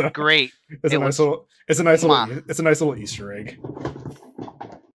 Yes, so it's great. It's a nice little Easter egg.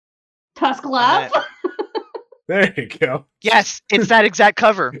 Tusk Love. There you go. Yes, it's that exact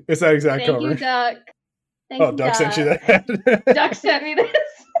cover. It's that exact cover. Thank you, Duck. Duck sent you that. Duck sent me this.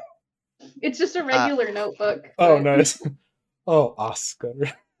 It's just a regular notebook. Oh, nice. Oh, Oscar.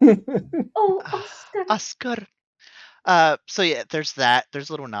 Oh, Oscar. Oscar. So yeah, there's that. There's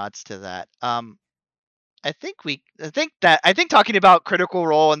little nods to that. I think talking about Critical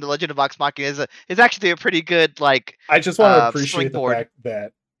Role and the Legend of Vox Machina is actually a pretty good like. I just want to appreciate the fact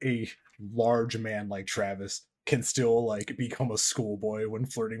that a large man like Travis can still like become a schoolboy when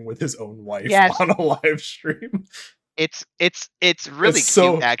flirting with his own wife on a live stream. It's really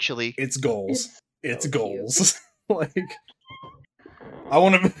cute, actually. It's goals. It's goals. Like, I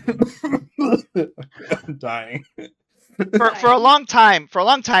want to. I'm dying. For a long time,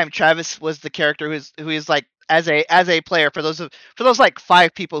 Travis was the character who is like as a player for those like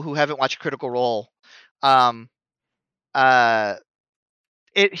 5 people who haven't watched Critical Role.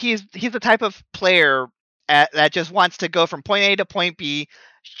 He's the type of player that just wants to go from point A to point B,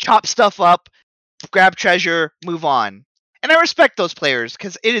 chop stuff up, grab treasure, move on. And I respect those players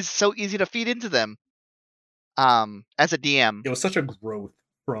because it is so easy to feed into them. As a DM, it was such a growth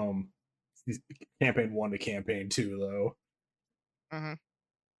from campaign 1 to campaign 2, though. Mm-hmm.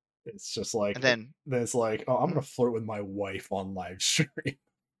 It's just like then it's like, oh, I'm gonna flirt with my wife on live stream,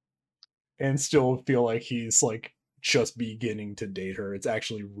 and still feel like he's like just beginning to date her. It's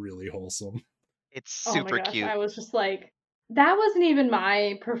actually really wholesome. It's super cute. I was just like, that wasn't even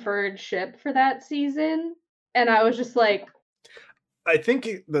my preferred ship for that season, and I was just like, I think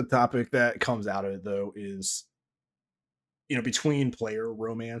the topic that comes out of it though is, between player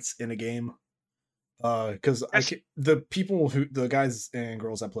romance in a game. Because the guys and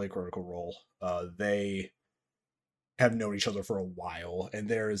girls that play Critical Role, they have known each other for a while, and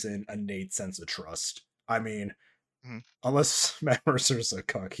there is an innate sense of trust. I mean, unless Matt Mercer's a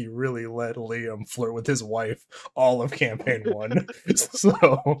cuck, he really let Liam flirt with his wife all of campaign 1.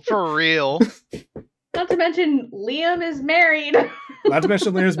 So for real. Not to mention Liam is married. Not to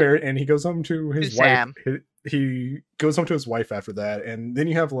mention Liam is married, and he goes home to his wife. Sam. He goes home to his wife after that, and then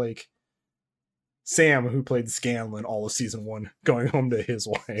you have like Sam, who played Scanlan all of season 1, going home to his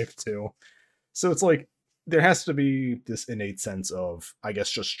wife too. So it's like there has to be this innate sense of, I guess,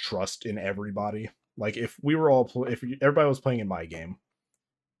 just trust in everybody. Like if we were all, if everybody was playing in my game,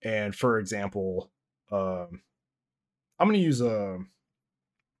 and for example, I'm gonna use Tulio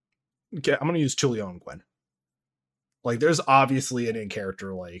and Gwen. Like there's obviously an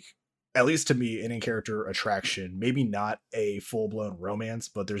in-character, like at least to me, an in-character attraction. Maybe not a full-blown romance,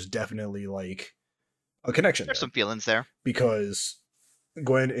 but there's definitely like a connection. There's some feelings there because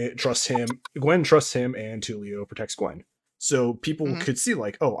Gwen trusts him, and Tulio protects Gwen. So people could see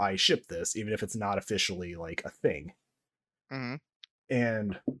like, oh, I ship this, even if it's not officially like a thing.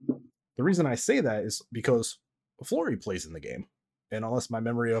 And the reason I say that is because Flory plays in the game. And unless my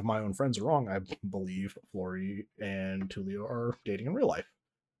memory of my own friends are wrong, I believe Flory and Tulio are dating in real life.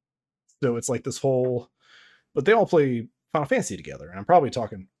 So it's like this whole, but they all play Final Fantasy together. And I'm probably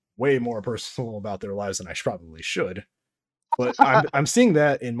talking way more personal about their lives than I probably should. But I'm seeing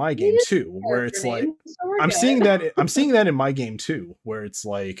that in my game too, where it's like I'm seeing that in my game too, where it's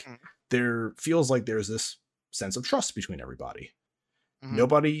like there feels like there's this sense of trust between everybody.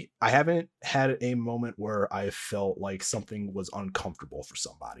 I haven't had a moment where I felt like something was uncomfortable for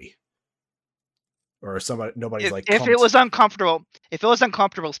somebody. Or nobody's like, if it was uncomfortable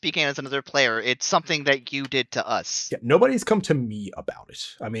speaking as another player, it's something that you did to us. Yeah, nobody's come to me about it.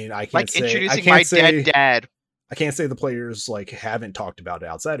 I mean, I can't like say introducing my dead dad. I can't say the players like haven't talked about it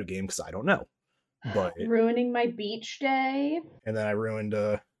outside of game because I don't know. But ruining my beach day. And then I ruined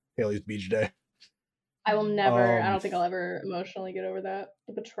Haley's beach day. I will never. I don't think I'll ever emotionally get over that.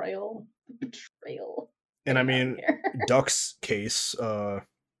 The betrayal. And I mean, Duck's case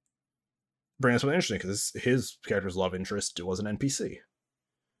brings something interesting because his character's love interest was an NPC.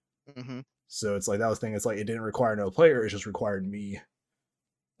 So it's like that was the thing. It's like it didn't require no player; it just required me,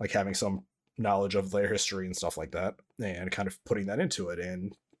 like having some knowledge of their history and stuff like that, and kind of putting that into it.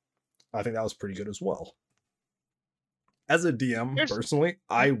 And I think that was pretty good as well. As a DM, personally,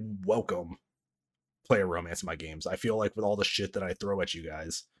 I welcome player romance in my games. I feel like with all the shit that I throw at you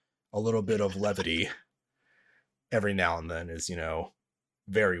guys, a little bit of levity every now and then is,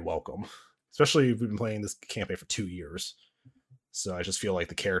 very welcome. Especially if we've been playing this campaign for 2 years. So I just feel like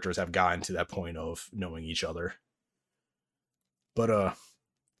the characters have gotten to that point of knowing each other. But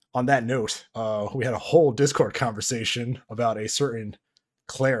on that note, we had a whole Discord conversation about a certain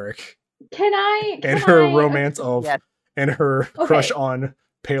cleric and her romance of and her crush on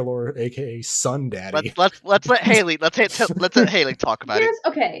Paylor, aka Sun Daddy. Let's let Haley let Haley talk about it.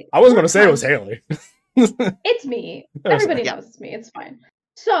 Okay. I wasn't going to say it was Haley. It's me. Everybody knows it's me. It's fine.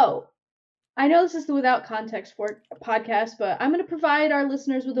 So, I know this is the Without Context for podcast, but I'm going to provide our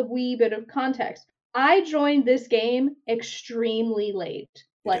listeners with a wee bit of context. I joined this game extremely late,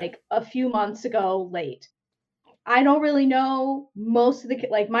 like a few months ago late. I don't really know most of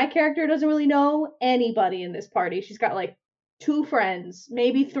the, my character doesn't really know anybody in this party. She's got 2 friends,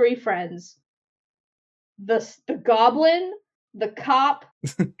 maybe 3 friends. The goblin, the cop,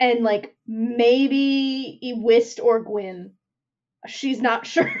 and maybe Whist or Gwyn. She's not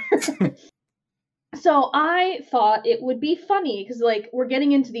sure. So I thought it would be funny because we're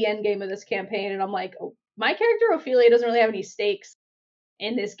getting into the end game of this campaign, and I'm like, oh, my character Ophelia doesn't really have any stakes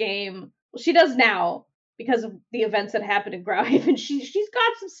in this game. Well, she does now because of the events that happened in Growhaven. She's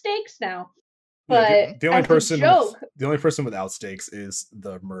got some stakes now. But the only person without stakes is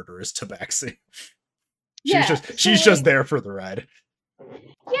the murderous Tabaxi. She's just there for the ride.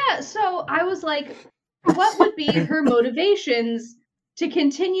 Yeah, so I was like, what would be her motivations to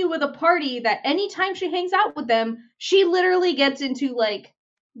continue with a party that anytime she hangs out with them, she literally gets into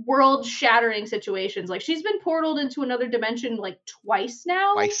world-shattering situations. She's been portaled into another dimension twice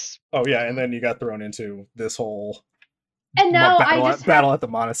now. Oh yeah, and then you got thrown into this whole and now battle at the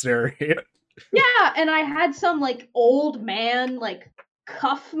monastery. Yeah, and I had some old man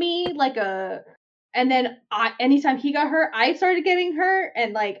cuff me and then anytime he got hurt, I started getting hurt,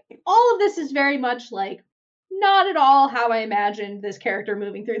 and all of this is very much not at all how I imagined this character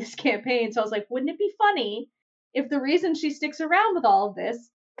moving through this campaign. So I was like, wouldn't it be funny if the reason she sticks around with all of this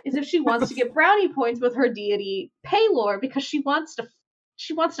is if she wants to get brownie points with her deity Pelor because she wants to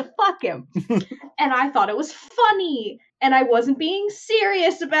fuck him. And I thought it was funny, and I wasn't being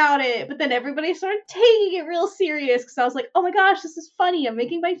serious about it. But then everybody started taking it real serious because I was like, oh my gosh, this is funny. I'm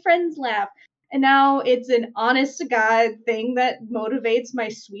making my friends laugh. And now it's an honest to God thing that motivates my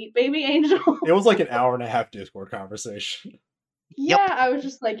sweet baby angel. It was like an hour and a half Discord conversation. Yeah, I was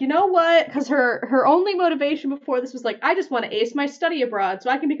just like, you know what? Because her only motivation before this was like, I just want to ace my study abroad so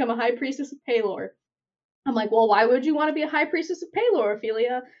I can become a high priestess of Pelor. I'm like, well, why would you want to be a high priestess of Pelor,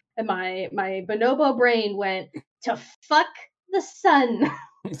 Ophelia? And my bonobo brain went to fuck the sun.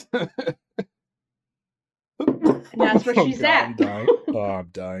 And that's where she's at. I'm dying. I'm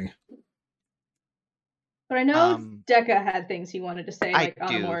dying. But I know Deca had things he wanted to say, like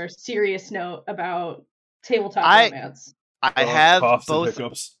on a more serious note about tabletop romance. I have both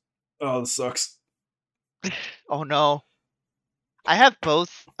hiccups. Oh, this sucks. Oh no. I have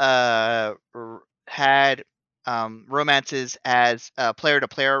both had romances as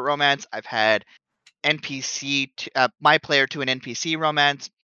player-to-player romance. I've had NPC my player to an NPC romance.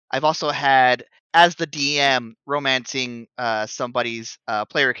 I've also had, as the DM, romancing somebody's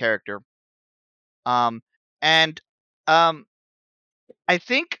player character. And I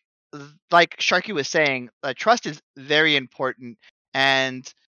think, like Sharky was saying, trust is very important. And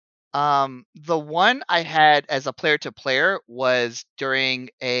the one I had as a player-to-player was during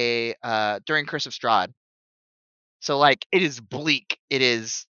Curse of Strahd. So like, it is bleak. It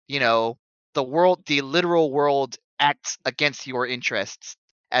is, the literal world acts against your interests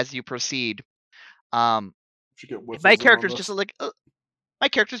as you proceed. My character's just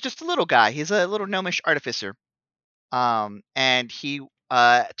a little guy. He's a little gnomish artificer. And he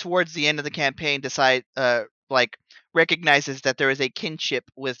towards the end of the campaign recognizes that there is a kinship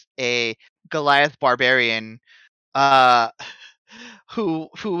with a Goliath barbarian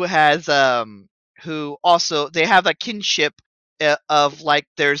who has who also, they have a kinship of like,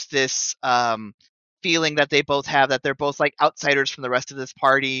 there's this feeling that they both have, that they're both like outsiders from the rest of this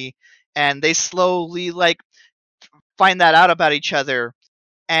party, and they slowly like find that out about each other,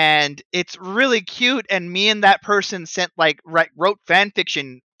 and it's really cute. And me and that person wrote fan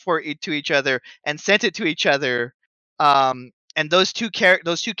fiction to each other and sent it to each other, and those two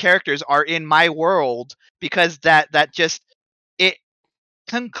characters are in my world, because that just, it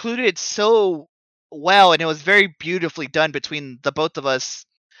concluded so well, and it was very beautifully done between the both of us,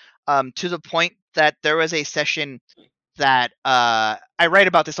 to the point that there was a session that I write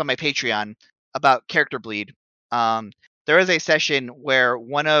about this on my Patreon about character bleed. There is a session where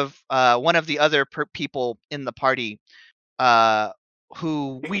one of the other people in the party,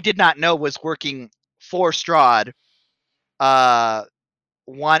 who we did not know was working for Strahd,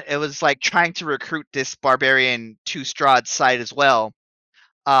 it was like trying to recruit this barbarian to Strahd's side as well.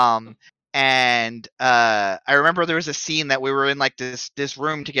 And I remember there was a scene that we were in like this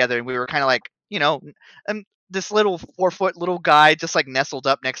room together, and we were kind of like, this little 4-foot little guy just like nestled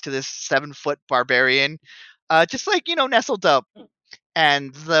up next to this 7-foot barbarian, just like, nestled up.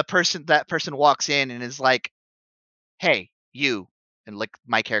 And that person walks in and is like, hey, you, and like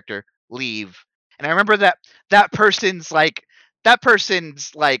my character, leave. And I remember that person's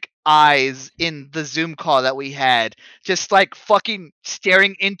eyes in the Zoom call that we had, just like fucking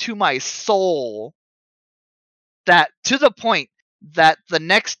staring into my soul, that to the point that the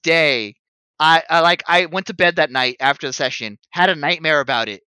next day I went to bed that night after the session, had a nightmare about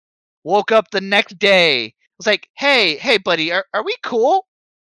it, woke up the next day, was like, hey buddy, are we cool?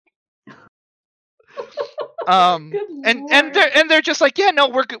 And they're just like, yeah, no,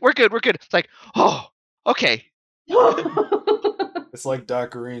 we're good. It's like, oh, okay. It's like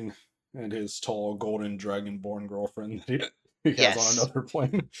Dakarin and his tall golden dragonborn girlfriend that he has on another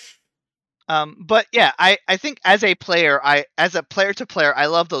plane. But yeah, I think as a player to player, I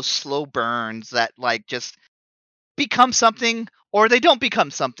love those slow burns that like just become something, or they don't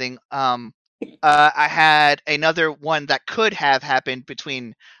become something. I had another one that could have happened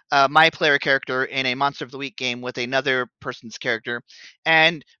between my player character in a Monster of the Week game with another person's character,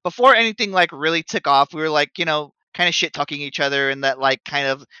 and before anything like really took off, we were like, kind of shit talking each other in that like kind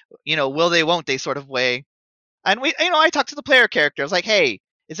of, will they won't they sort of way. And we, I talked to the player character. I was like, hey,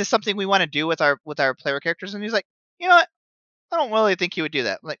 is this something we want to do with our player characters? And he's like, you know what, I don't really think he would do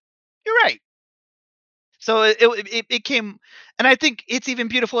that. I'm like, you're right. So it came, and I think it's even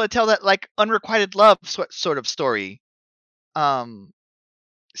beautiful to tell that like unrequited love sort of story. So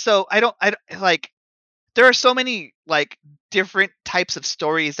I like, there are so many like different types of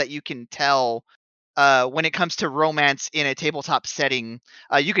stories that you can tell when it comes to romance in a tabletop setting,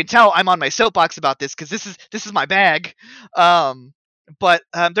 you can tell I'm on my soapbox about this because this is my bag. But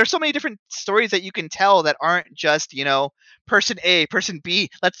there's so many different stories that you can tell that aren't just, person A, person B,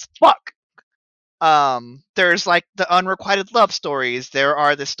 let's fuck. There's like the unrequited love stories. There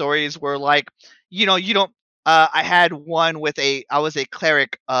are the stories where like, you don't. I had one with I was a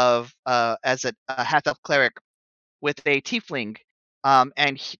cleric of as a half elf cleric with a tiefling.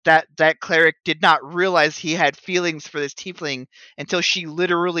 And that cleric did not realize he had feelings for this tiefling until she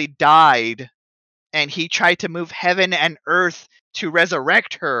literally died, and he tried to move heaven and earth to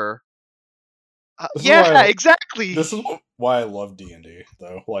resurrect her. Yeah, exactly. This is why I love D&D,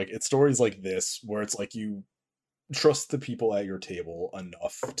 though. Like, it's stories like this where it's like you trust the people at your table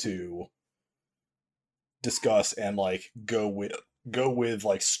enough to discuss and like go with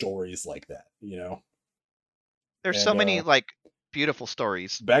like stories like that, There's so many like beautiful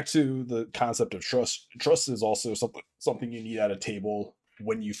stories. Back to the concept of trust. Trust is also something you need at a table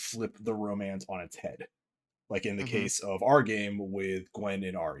when you flip the romance on its head. Like in the case of our game with Gwen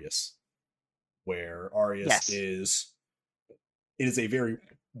and Arius, where Arius is a very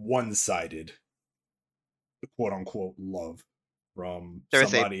one-sided, quote-unquote, love from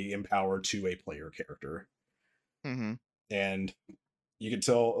somebody empowered to a player character. Mm-hmm. And you could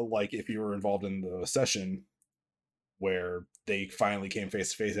tell, like, if you were involved in the session where they finally came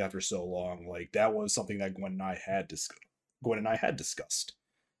face to face after so long, like, that was something that Gwen and I had discussed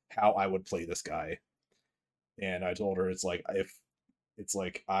how I would play this guy. And I told her,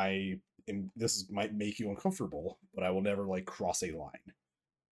 this might make you uncomfortable, but I will never like cross a line.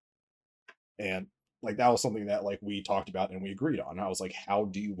 And like that was something that like we talked about and we agreed on. I was like, how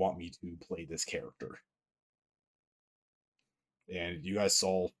do you want me to play this character? And you guys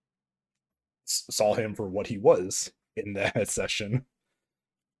saw him for what he was in that session.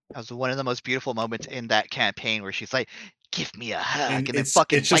 That was one of the most beautiful moments in that campaign where she's like, "Give me a hug," and then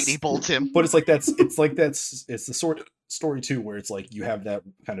fucking lightning bolts him. But it's the sort of story too where it's like you have that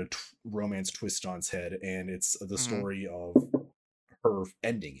kind of romance twist on its head, and it's the story of her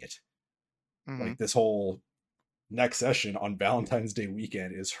ending it. Like this whole next session on Valentine's Day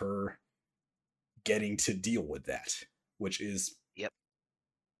weekend is her getting to deal with that, which is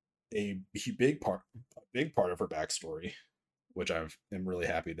a big part of her backstory, which I am really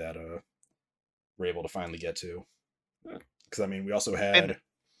happy that we're able to finally get to. Because I mean, we also had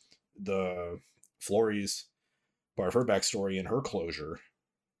the Florries part of her backstory and her closure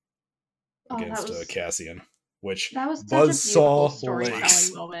against Cassian, which that was such a beautiful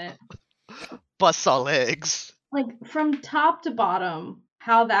storytelling moment. Buzzsaw legs. Like from top to bottom,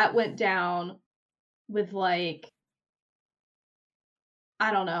 how that went down with like,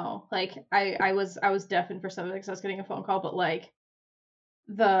 I don't know, like I was deafened for some of it because I was getting a phone call, but like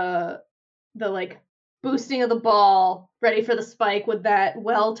the like boosting of the ball, ready for the spike with that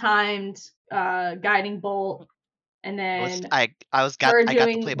well-timed guiding bolt, and then I got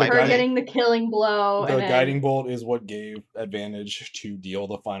the play-by-play. Her getting the killing blow. The guiding bolt is what gave advantage to deal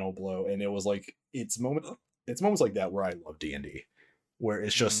the final blow, and it was like it's moments like that where I love D&D, where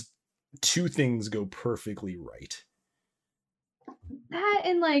it's just two things go perfectly right. That,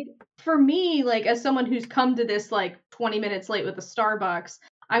 and like for me, like as someone who's come to this like 20 minutes late with the Starbucks,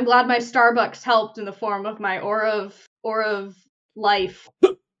 I'm glad my Starbucks helped in the form of my aura of life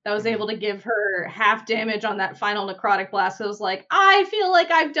that was able to give her half damage on that final necrotic blast. So it was like, I feel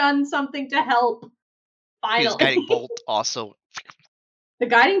like I've done something to help. Finally. His guiding bolt also. The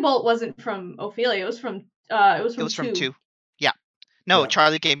guiding bolt wasn't from Ophelia. It was from from 2. Yeah. No, yeah.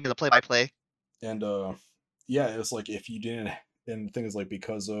 Charlie gave me the play-by-play. And yeah, it was like if you didn't, and the thing is like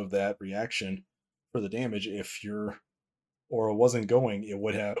because of that reaction for the damage, if your aura wasn't going, it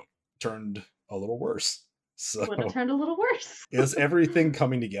would have turned a little worse. So would have turned a little worse. It was everything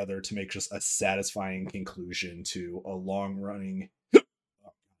coming together to make just a satisfying conclusion to a long-running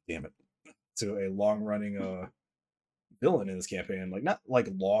villain in this campaign. Like not like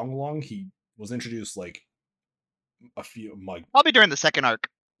long. He was introduced like a few like probably during the second arc.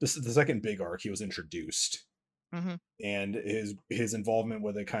 This is the second big arc he was introduced. And his involvement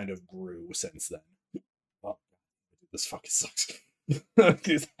with it kind of grew since then. Oh, this fucking sucks.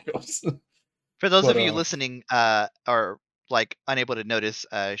 For those of you listening, or like unable to notice,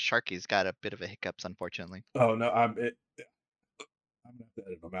 Sharky's got a bit of a hiccups, unfortunately. Oh no, I'm gonna have to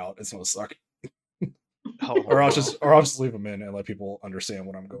edit them out. It's gonna suck. Or I'll just leave them in and let people understand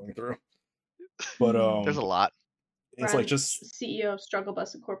what I'm going through. But there's a lot. It's like just CEO of Struggle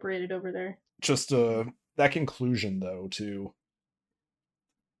Bus Incorporated over there. Just that conclusion though, to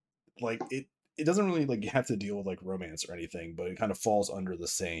like it doesn't really like have to deal with like romance or anything, but it kind of falls under the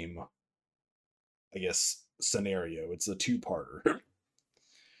same I guess, scenario. It's a two-parter.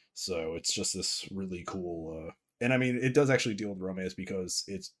 So it's just this really cool, and I mean, it does actually deal with romance because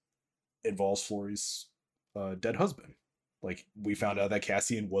it involves Florrie's dead husband. Like, we found out that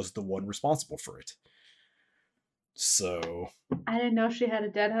Cassian was the one responsible for it. So I didn't know she had a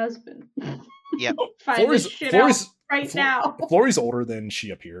dead husband. Yep. Find this shit out right now. Florrie's older than she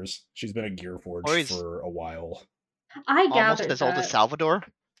appears. She's been a Gearforged Florrie's for a while. I almost gathered as old as that. Salvador.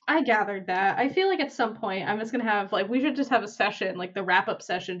 I gathered that. I feel like at some point I'm just gonna have like we should just have a session. Like the wrap-up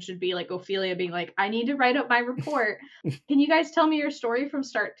session should be like Ophelia being like, I need to write up my report. Can you guys tell me your story from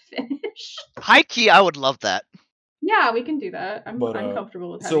start to finish? High key, I would love that. Yeah, we can do that. I'm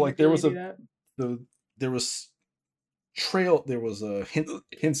comfortable with having so like there was there was there was a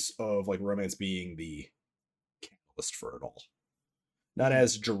hints of like romance being the catalyst for it all. Not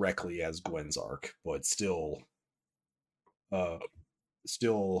as directly as Gwen's arc, but still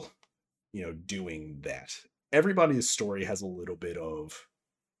doing that. Everybody's story has a little bit of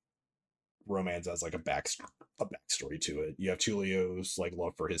romance as like a backstory to it. You have Tulio's like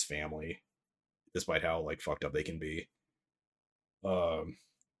love for his family, despite how like fucked up they can be. The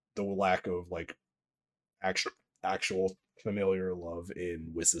lack of like actual familiar love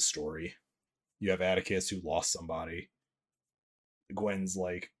in Wiss's story. You have Atticus who lost somebody. Gwen's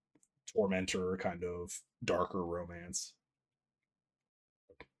like tormentor kind of darker romance.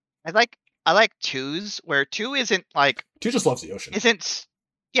 I like 2's, where 2 isn't like 2 just loves the ocean.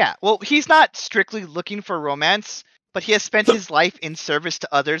 Well, he's not strictly looking for romance, but he has spent his life in service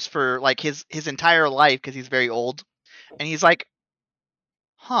to others for like his entire life because he's very old, and he's like,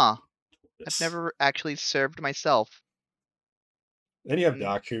 I've never actually served myself. Then you have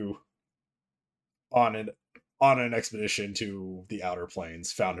Doc, who on an expedition to the Outer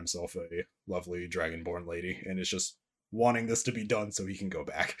Planes found himself a lovely dragonborn lady and is just wanting this to be done so he can go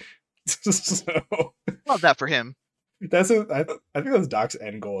back. So love that for him. I think that's Doc's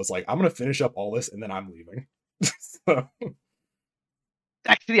end goal, is like, I'm gonna finish up all this and then I'm leaving. So,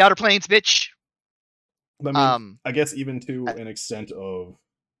 back to the Outer Planes, bitch. I mean, I guess even to an extent of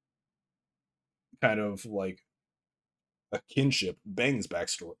kind of like a kinship, Bang's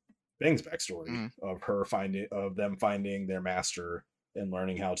backstory of them finding their master and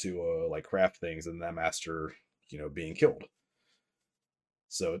learning how to like craft things, and that master, being killed.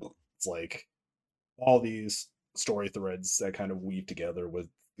 So it's like all these story threads that kind of weave together with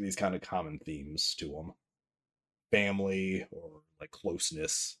these kind of common themes to them. Family or like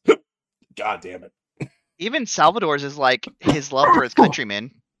closeness. God damn it. Even Salvador's is like his love for his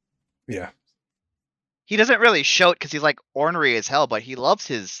countrymen. Yeah. He doesn't really show it because he's like ornery as hell, but he loves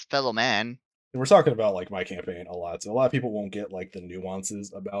his fellow man. And we're talking about like my campaign a lot, so a lot of people won't get like the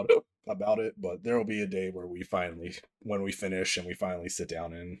nuances about it, but there will be a day where when we finish and we finally sit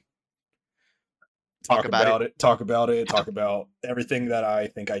down and talk about everything that I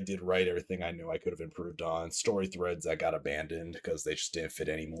think I did right, everything I knew I could have improved on, story threads that got abandoned because they just didn't fit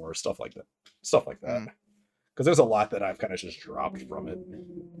anymore, stuff like that. Because there's a lot that I've kind of just dropped from it.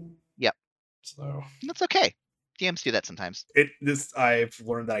 Yep. So that's okay. DMs do that sometimes. I've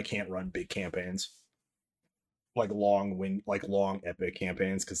learned that I can't run big campaigns, like long epic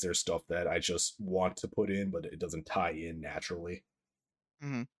campaigns, because there's stuff that I just want to put in, but it doesn't tie in naturally.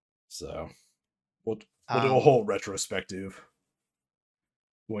 Mm-hmm. So we'll do a whole retrospective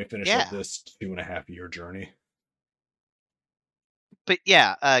when we finish up this 2.5-year journey. But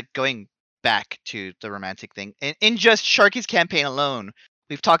going back to the romantic thing, in just Sharky's campaign alone,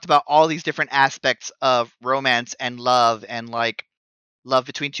 we've talked about all these different aspects of romance and love like love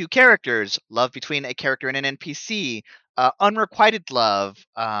between two characters, love between a character and an NPC, unrequited love,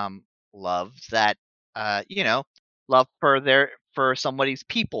 love that, love for somebody's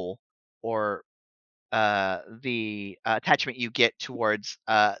people, or the attachment you get towards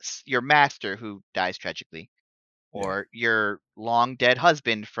your master who dies tragically, or your long dead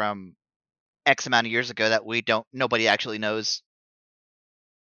husband from X amount of years ago that nobody actually knows.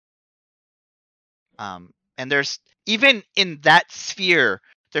 And there's, even in that sphere,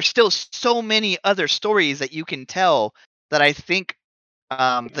 there's still so many other stories that you can tell that I think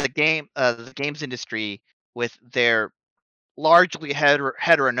the games industry, with their largely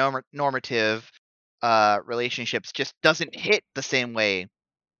heteronormative relationships, just doesn't hit the same way,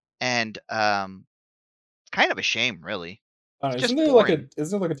 and it's kind of a shame, really. Isn't there like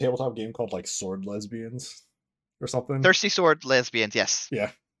a tabletop game called like Sword Lesbians or something? Thirsty Sword Lesbians, yes. Yeah,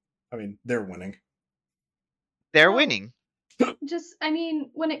 I mean, they're winning. They're winning. Just, I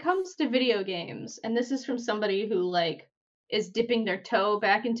mean, when it comes to video games, and this is from somebody who like is dipping their toe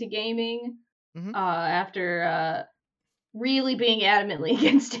back into gaming, after really being adamantly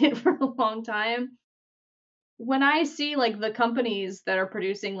against it for a long time. when I see like the companies that are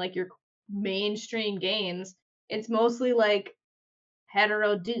producing like your mainstream games, it's mostly like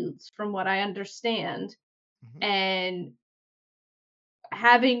hetero dudes, from what I understand. Mhm. And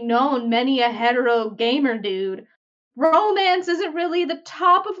having known many a hetero gamer dude, romance isn't really the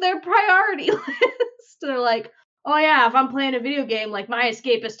top of their priority list. They're like, oh yeah, if I'm playing a video game, like my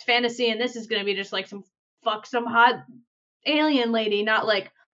escapist fantasy, and this is gonna be just like some hot alien lady, not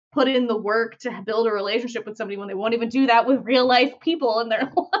like put in the work to build a relationship with somebody when they won't even do that with real life people in their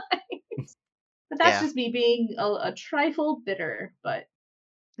lives. But that's Yeah. just me being a trifle bitter. But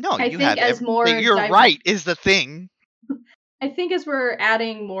No, I you think have as more you're right is the thing. I think as we're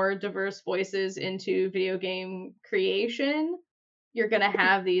adding more diverse voices into video game creation, you're going to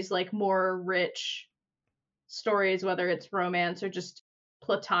have these like more rich stories, whether it's romance or just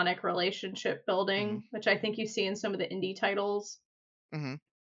platonic relationship building, which I think you see in some of the indie titles. Mm-hmm.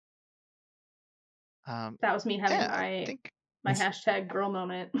 That was me having Yeah, I think my hashtag girl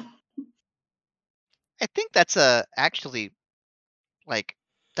moment. that's actually like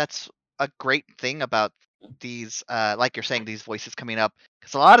that's a great thing about these like you're saying, these voices coming up,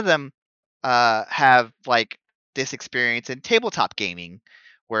 because a lot of them have like this experience in tabletop gaming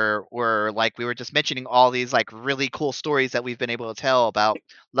where like we were just mentioning all these like really cool stories that we've been able to tell about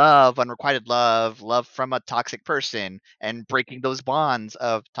love, unrequited love from a toxic person, and breaking those bonds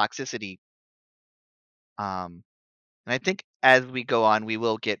of toxicity. And I think as we go on, we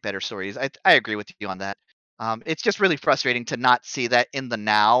will get better stories. I agree with you on that. It's just really frustrating to not see that in the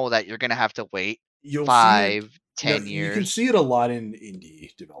now, that you're gonna have to wait You'll see it. 5, No, 10 you can years. see it a lot in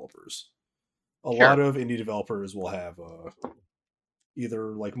indie developers. A lot Sure. of indie developers will have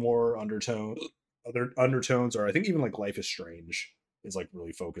either like more other undertones, or I think even like Life is Strange is like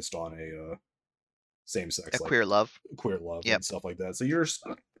really focused on a same sex, A like queer love. queer love Yep. and stuff like that. So you're,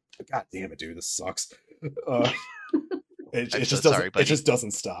 God damn it, dude, this sucks. It I'm so just sorry, buddy. it just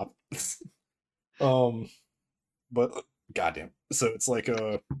doesn't stop. But goddamn, so it's like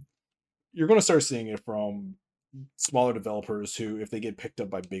you're going to start seeing it from smaller developers who, if they get picked up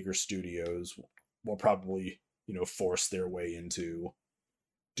by bigger studios, will probably force their way into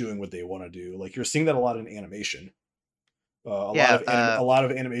doing what they want to do. Like you're seeing that a lot in animation. A lot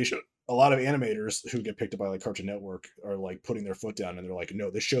of animation. A lot of animators who get picked up by like Cartoon Network are like putting their foot down and they're like,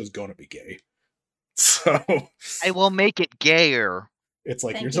 no, this show's gonna be gay. So I will make it gayer. it's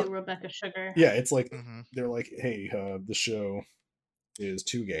like Thank you, Rebecca Sugar. Yeah, it's like they're like, hey, the show is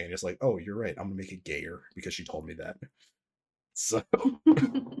too gay, and it's like, oh, you're right, I'm gonna make it gayer because she told me that. So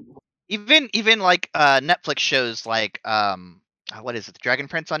even like Netflix shows like what is it, the Dragon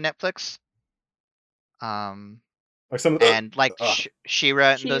Prince on Netflix? like some of and like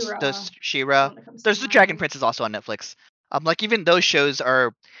She-Ra and those She-Ra. There's the Dragon Prince is also on Netflix. Like even those shows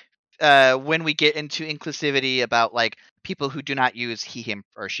are when we get into inclusivity about like people who do not use he, him,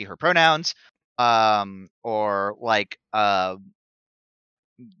 or she, her pronouns, or like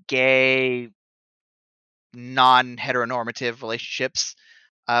gay non-heteronormative relationships.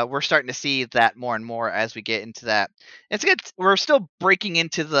 We're starting to see that more and more as we get into that. It's good. We're still breaking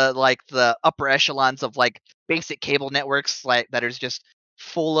into the upper echelons of like basic cable networks, like that is just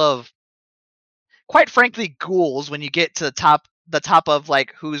full of, quite frankly, ghouls. When you get to the top of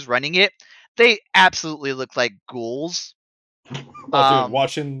like who's running it, they absolutely look like ghouls. Oh, dude,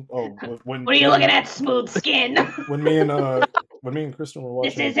 watching. Oh, when what are you looking at, smooth skin? when me and Kristen were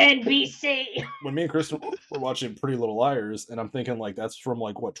watching. This is NBC. When me and Kristen were watching Pretty Little Liars, and I'm thinking like that's from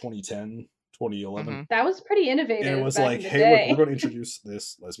like what 2010, 2011. That was pretty innovative. And it was back like, in the hey, day. look, we're going to introduce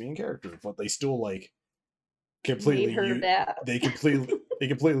this lesbian character, but they still like completely they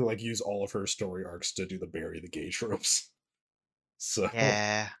completely like use all of her story arcs to do the bury the gay tropes. So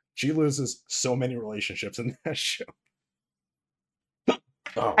yeah, she loses so many relationships in that show.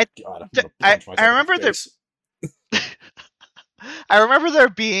 Oh God! I remember there. I remember there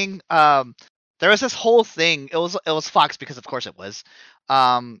being there was this whole thing. It was Fox, because of course it was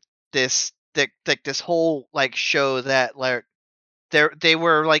this whole like show that like they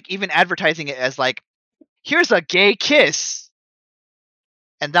were like even advertising it as like, here's a gay kiss,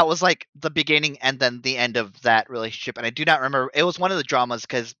 and that was like the beginning and then the end of that relationship. And I do not remember. It was one of the dramas,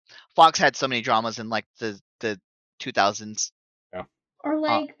 because Fox had so many dramas in like the 2000s. Yeah. Or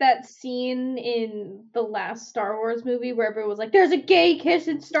like that scene in the last Star Wars movie where everyone was like, "There's a gay kiss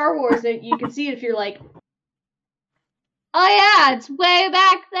in Star Wars," and you can see it if you're like, "Oh yeah, it's way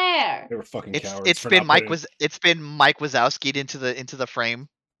back there." They were fucking cowards. It's been Mike Wazowski'd into the frame.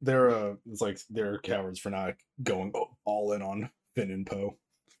 They're cowards for not going all in on Finn and Poe.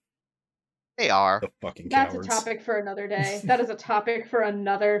 They are. The fucking That's cowards. a topic for another day. That is a topic for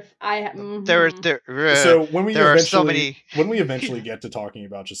another. So when we there are so many. when we eventually get to talking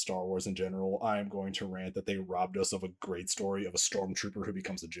about just Star Wars in general, I am going to rant that they robbed us of a great story of a stormtrooper who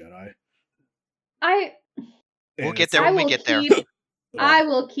becomes a Jedi. We'll get there when we get there. I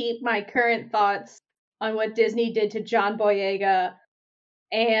will keep my current thoughts on what Disney did to John Boyega,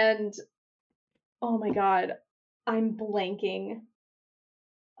 and oh my god, I'm blanking.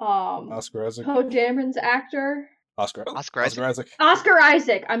 Oscar Isaac. Poe Dameron's actor. Oscar Isaac. Oscar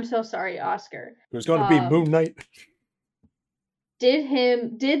Isaac. I'm so sorry, Oscar. Who's going to be Moon Knight?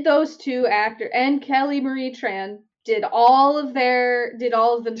 Did those two actors and Kelly Marie Tran did all of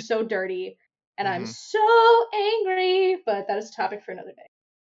them so dirty, and I'm so angry. But that is a topic for another day.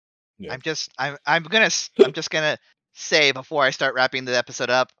 Yeah. I'm just gonna say before I start wrapping the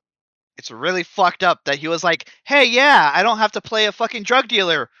episode up, it's really fucked up that he was like, "Hey, yeah, I don't have to play a fucking drug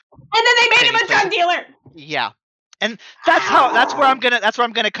dealer," and then they made him a drug dealer. Yeah, and that's where I'm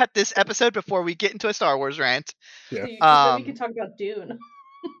gonna cut this episode before we get into a Star Wars rant. Yeah. So we can talk about Dune.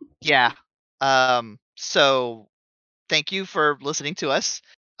 Yeah. So thank you for listening to us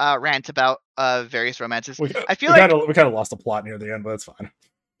rant about various romances. I feel we kind of lost the plot near the end, but it's fine.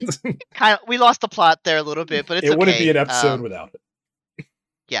 We lost the plot there a little bit, but it's okay. It wouldn't be an episode without it.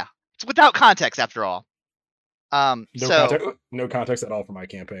 Yeah, it's without context after all. No context at all for my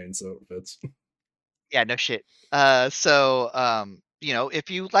campaign, so it fits. Yeah, no shit. You know,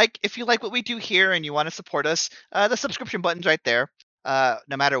 if you like what we do here and you want to support us, the subscription button's right there.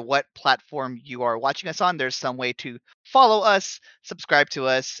 No matter what platform you are watching us on, there's some way to follow us, subscribe to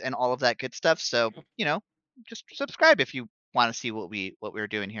us, and all of that good stuff. So, you know, just subscribe if you want to see what we're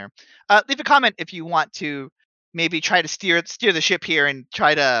doing here. Leave a comment if you want to maybe try to steer the ship here and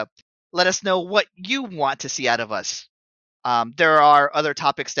try to let us know what you want to see out of us. There are other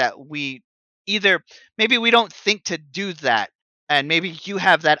topics that maybe we don't think to do that, and maybe you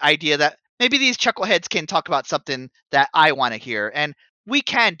have that idea that maybe these chuckleheads can talk about something that I want to hear, and we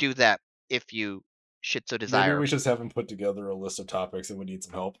can do that if you should so desire. Maybe we just haven't put together a list of topics and we need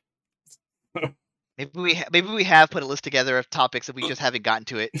some help. Maybe we have put a list together of topics and we just haven't gotten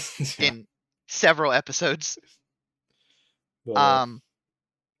to it in several episodes. But,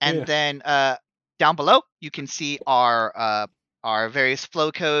 then down below you can see our various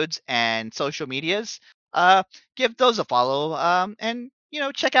flow codes and social medias. Give those a follow. And you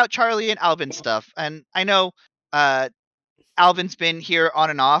know, check out Charlie and Alvin's stuff. And I know Alvin's been here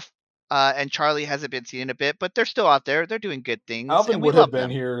on and off. And Charlie hasn't been seen in a bit, but they're still out there. They're doing good things. Alvin would have been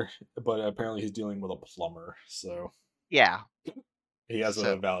here, but apparently he's dealing with a plumber. So yeah, he has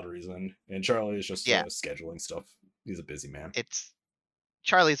a valid reason. And Charlie is just scheduling stuff. He's a busy man.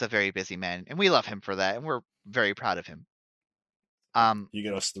 Charlie's a very busy man, and we love him for that, and we're very proud of him. You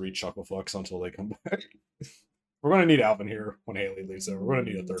get us 3 chuckle fucks until they come back. We're gonna need Alvin here when Haley leaves over. We're gonna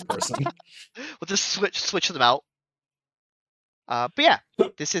need a third person. We'll just switch them out. But yeah,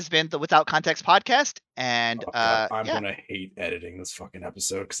 this has been the Without Context podcast, and I'm gonna hate editing this fucking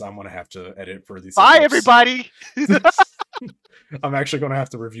episode because I'm gonna have to edit for these. Bye, everybody. I'm actually gonna have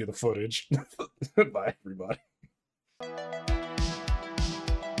to review the footage. Bye, everybody.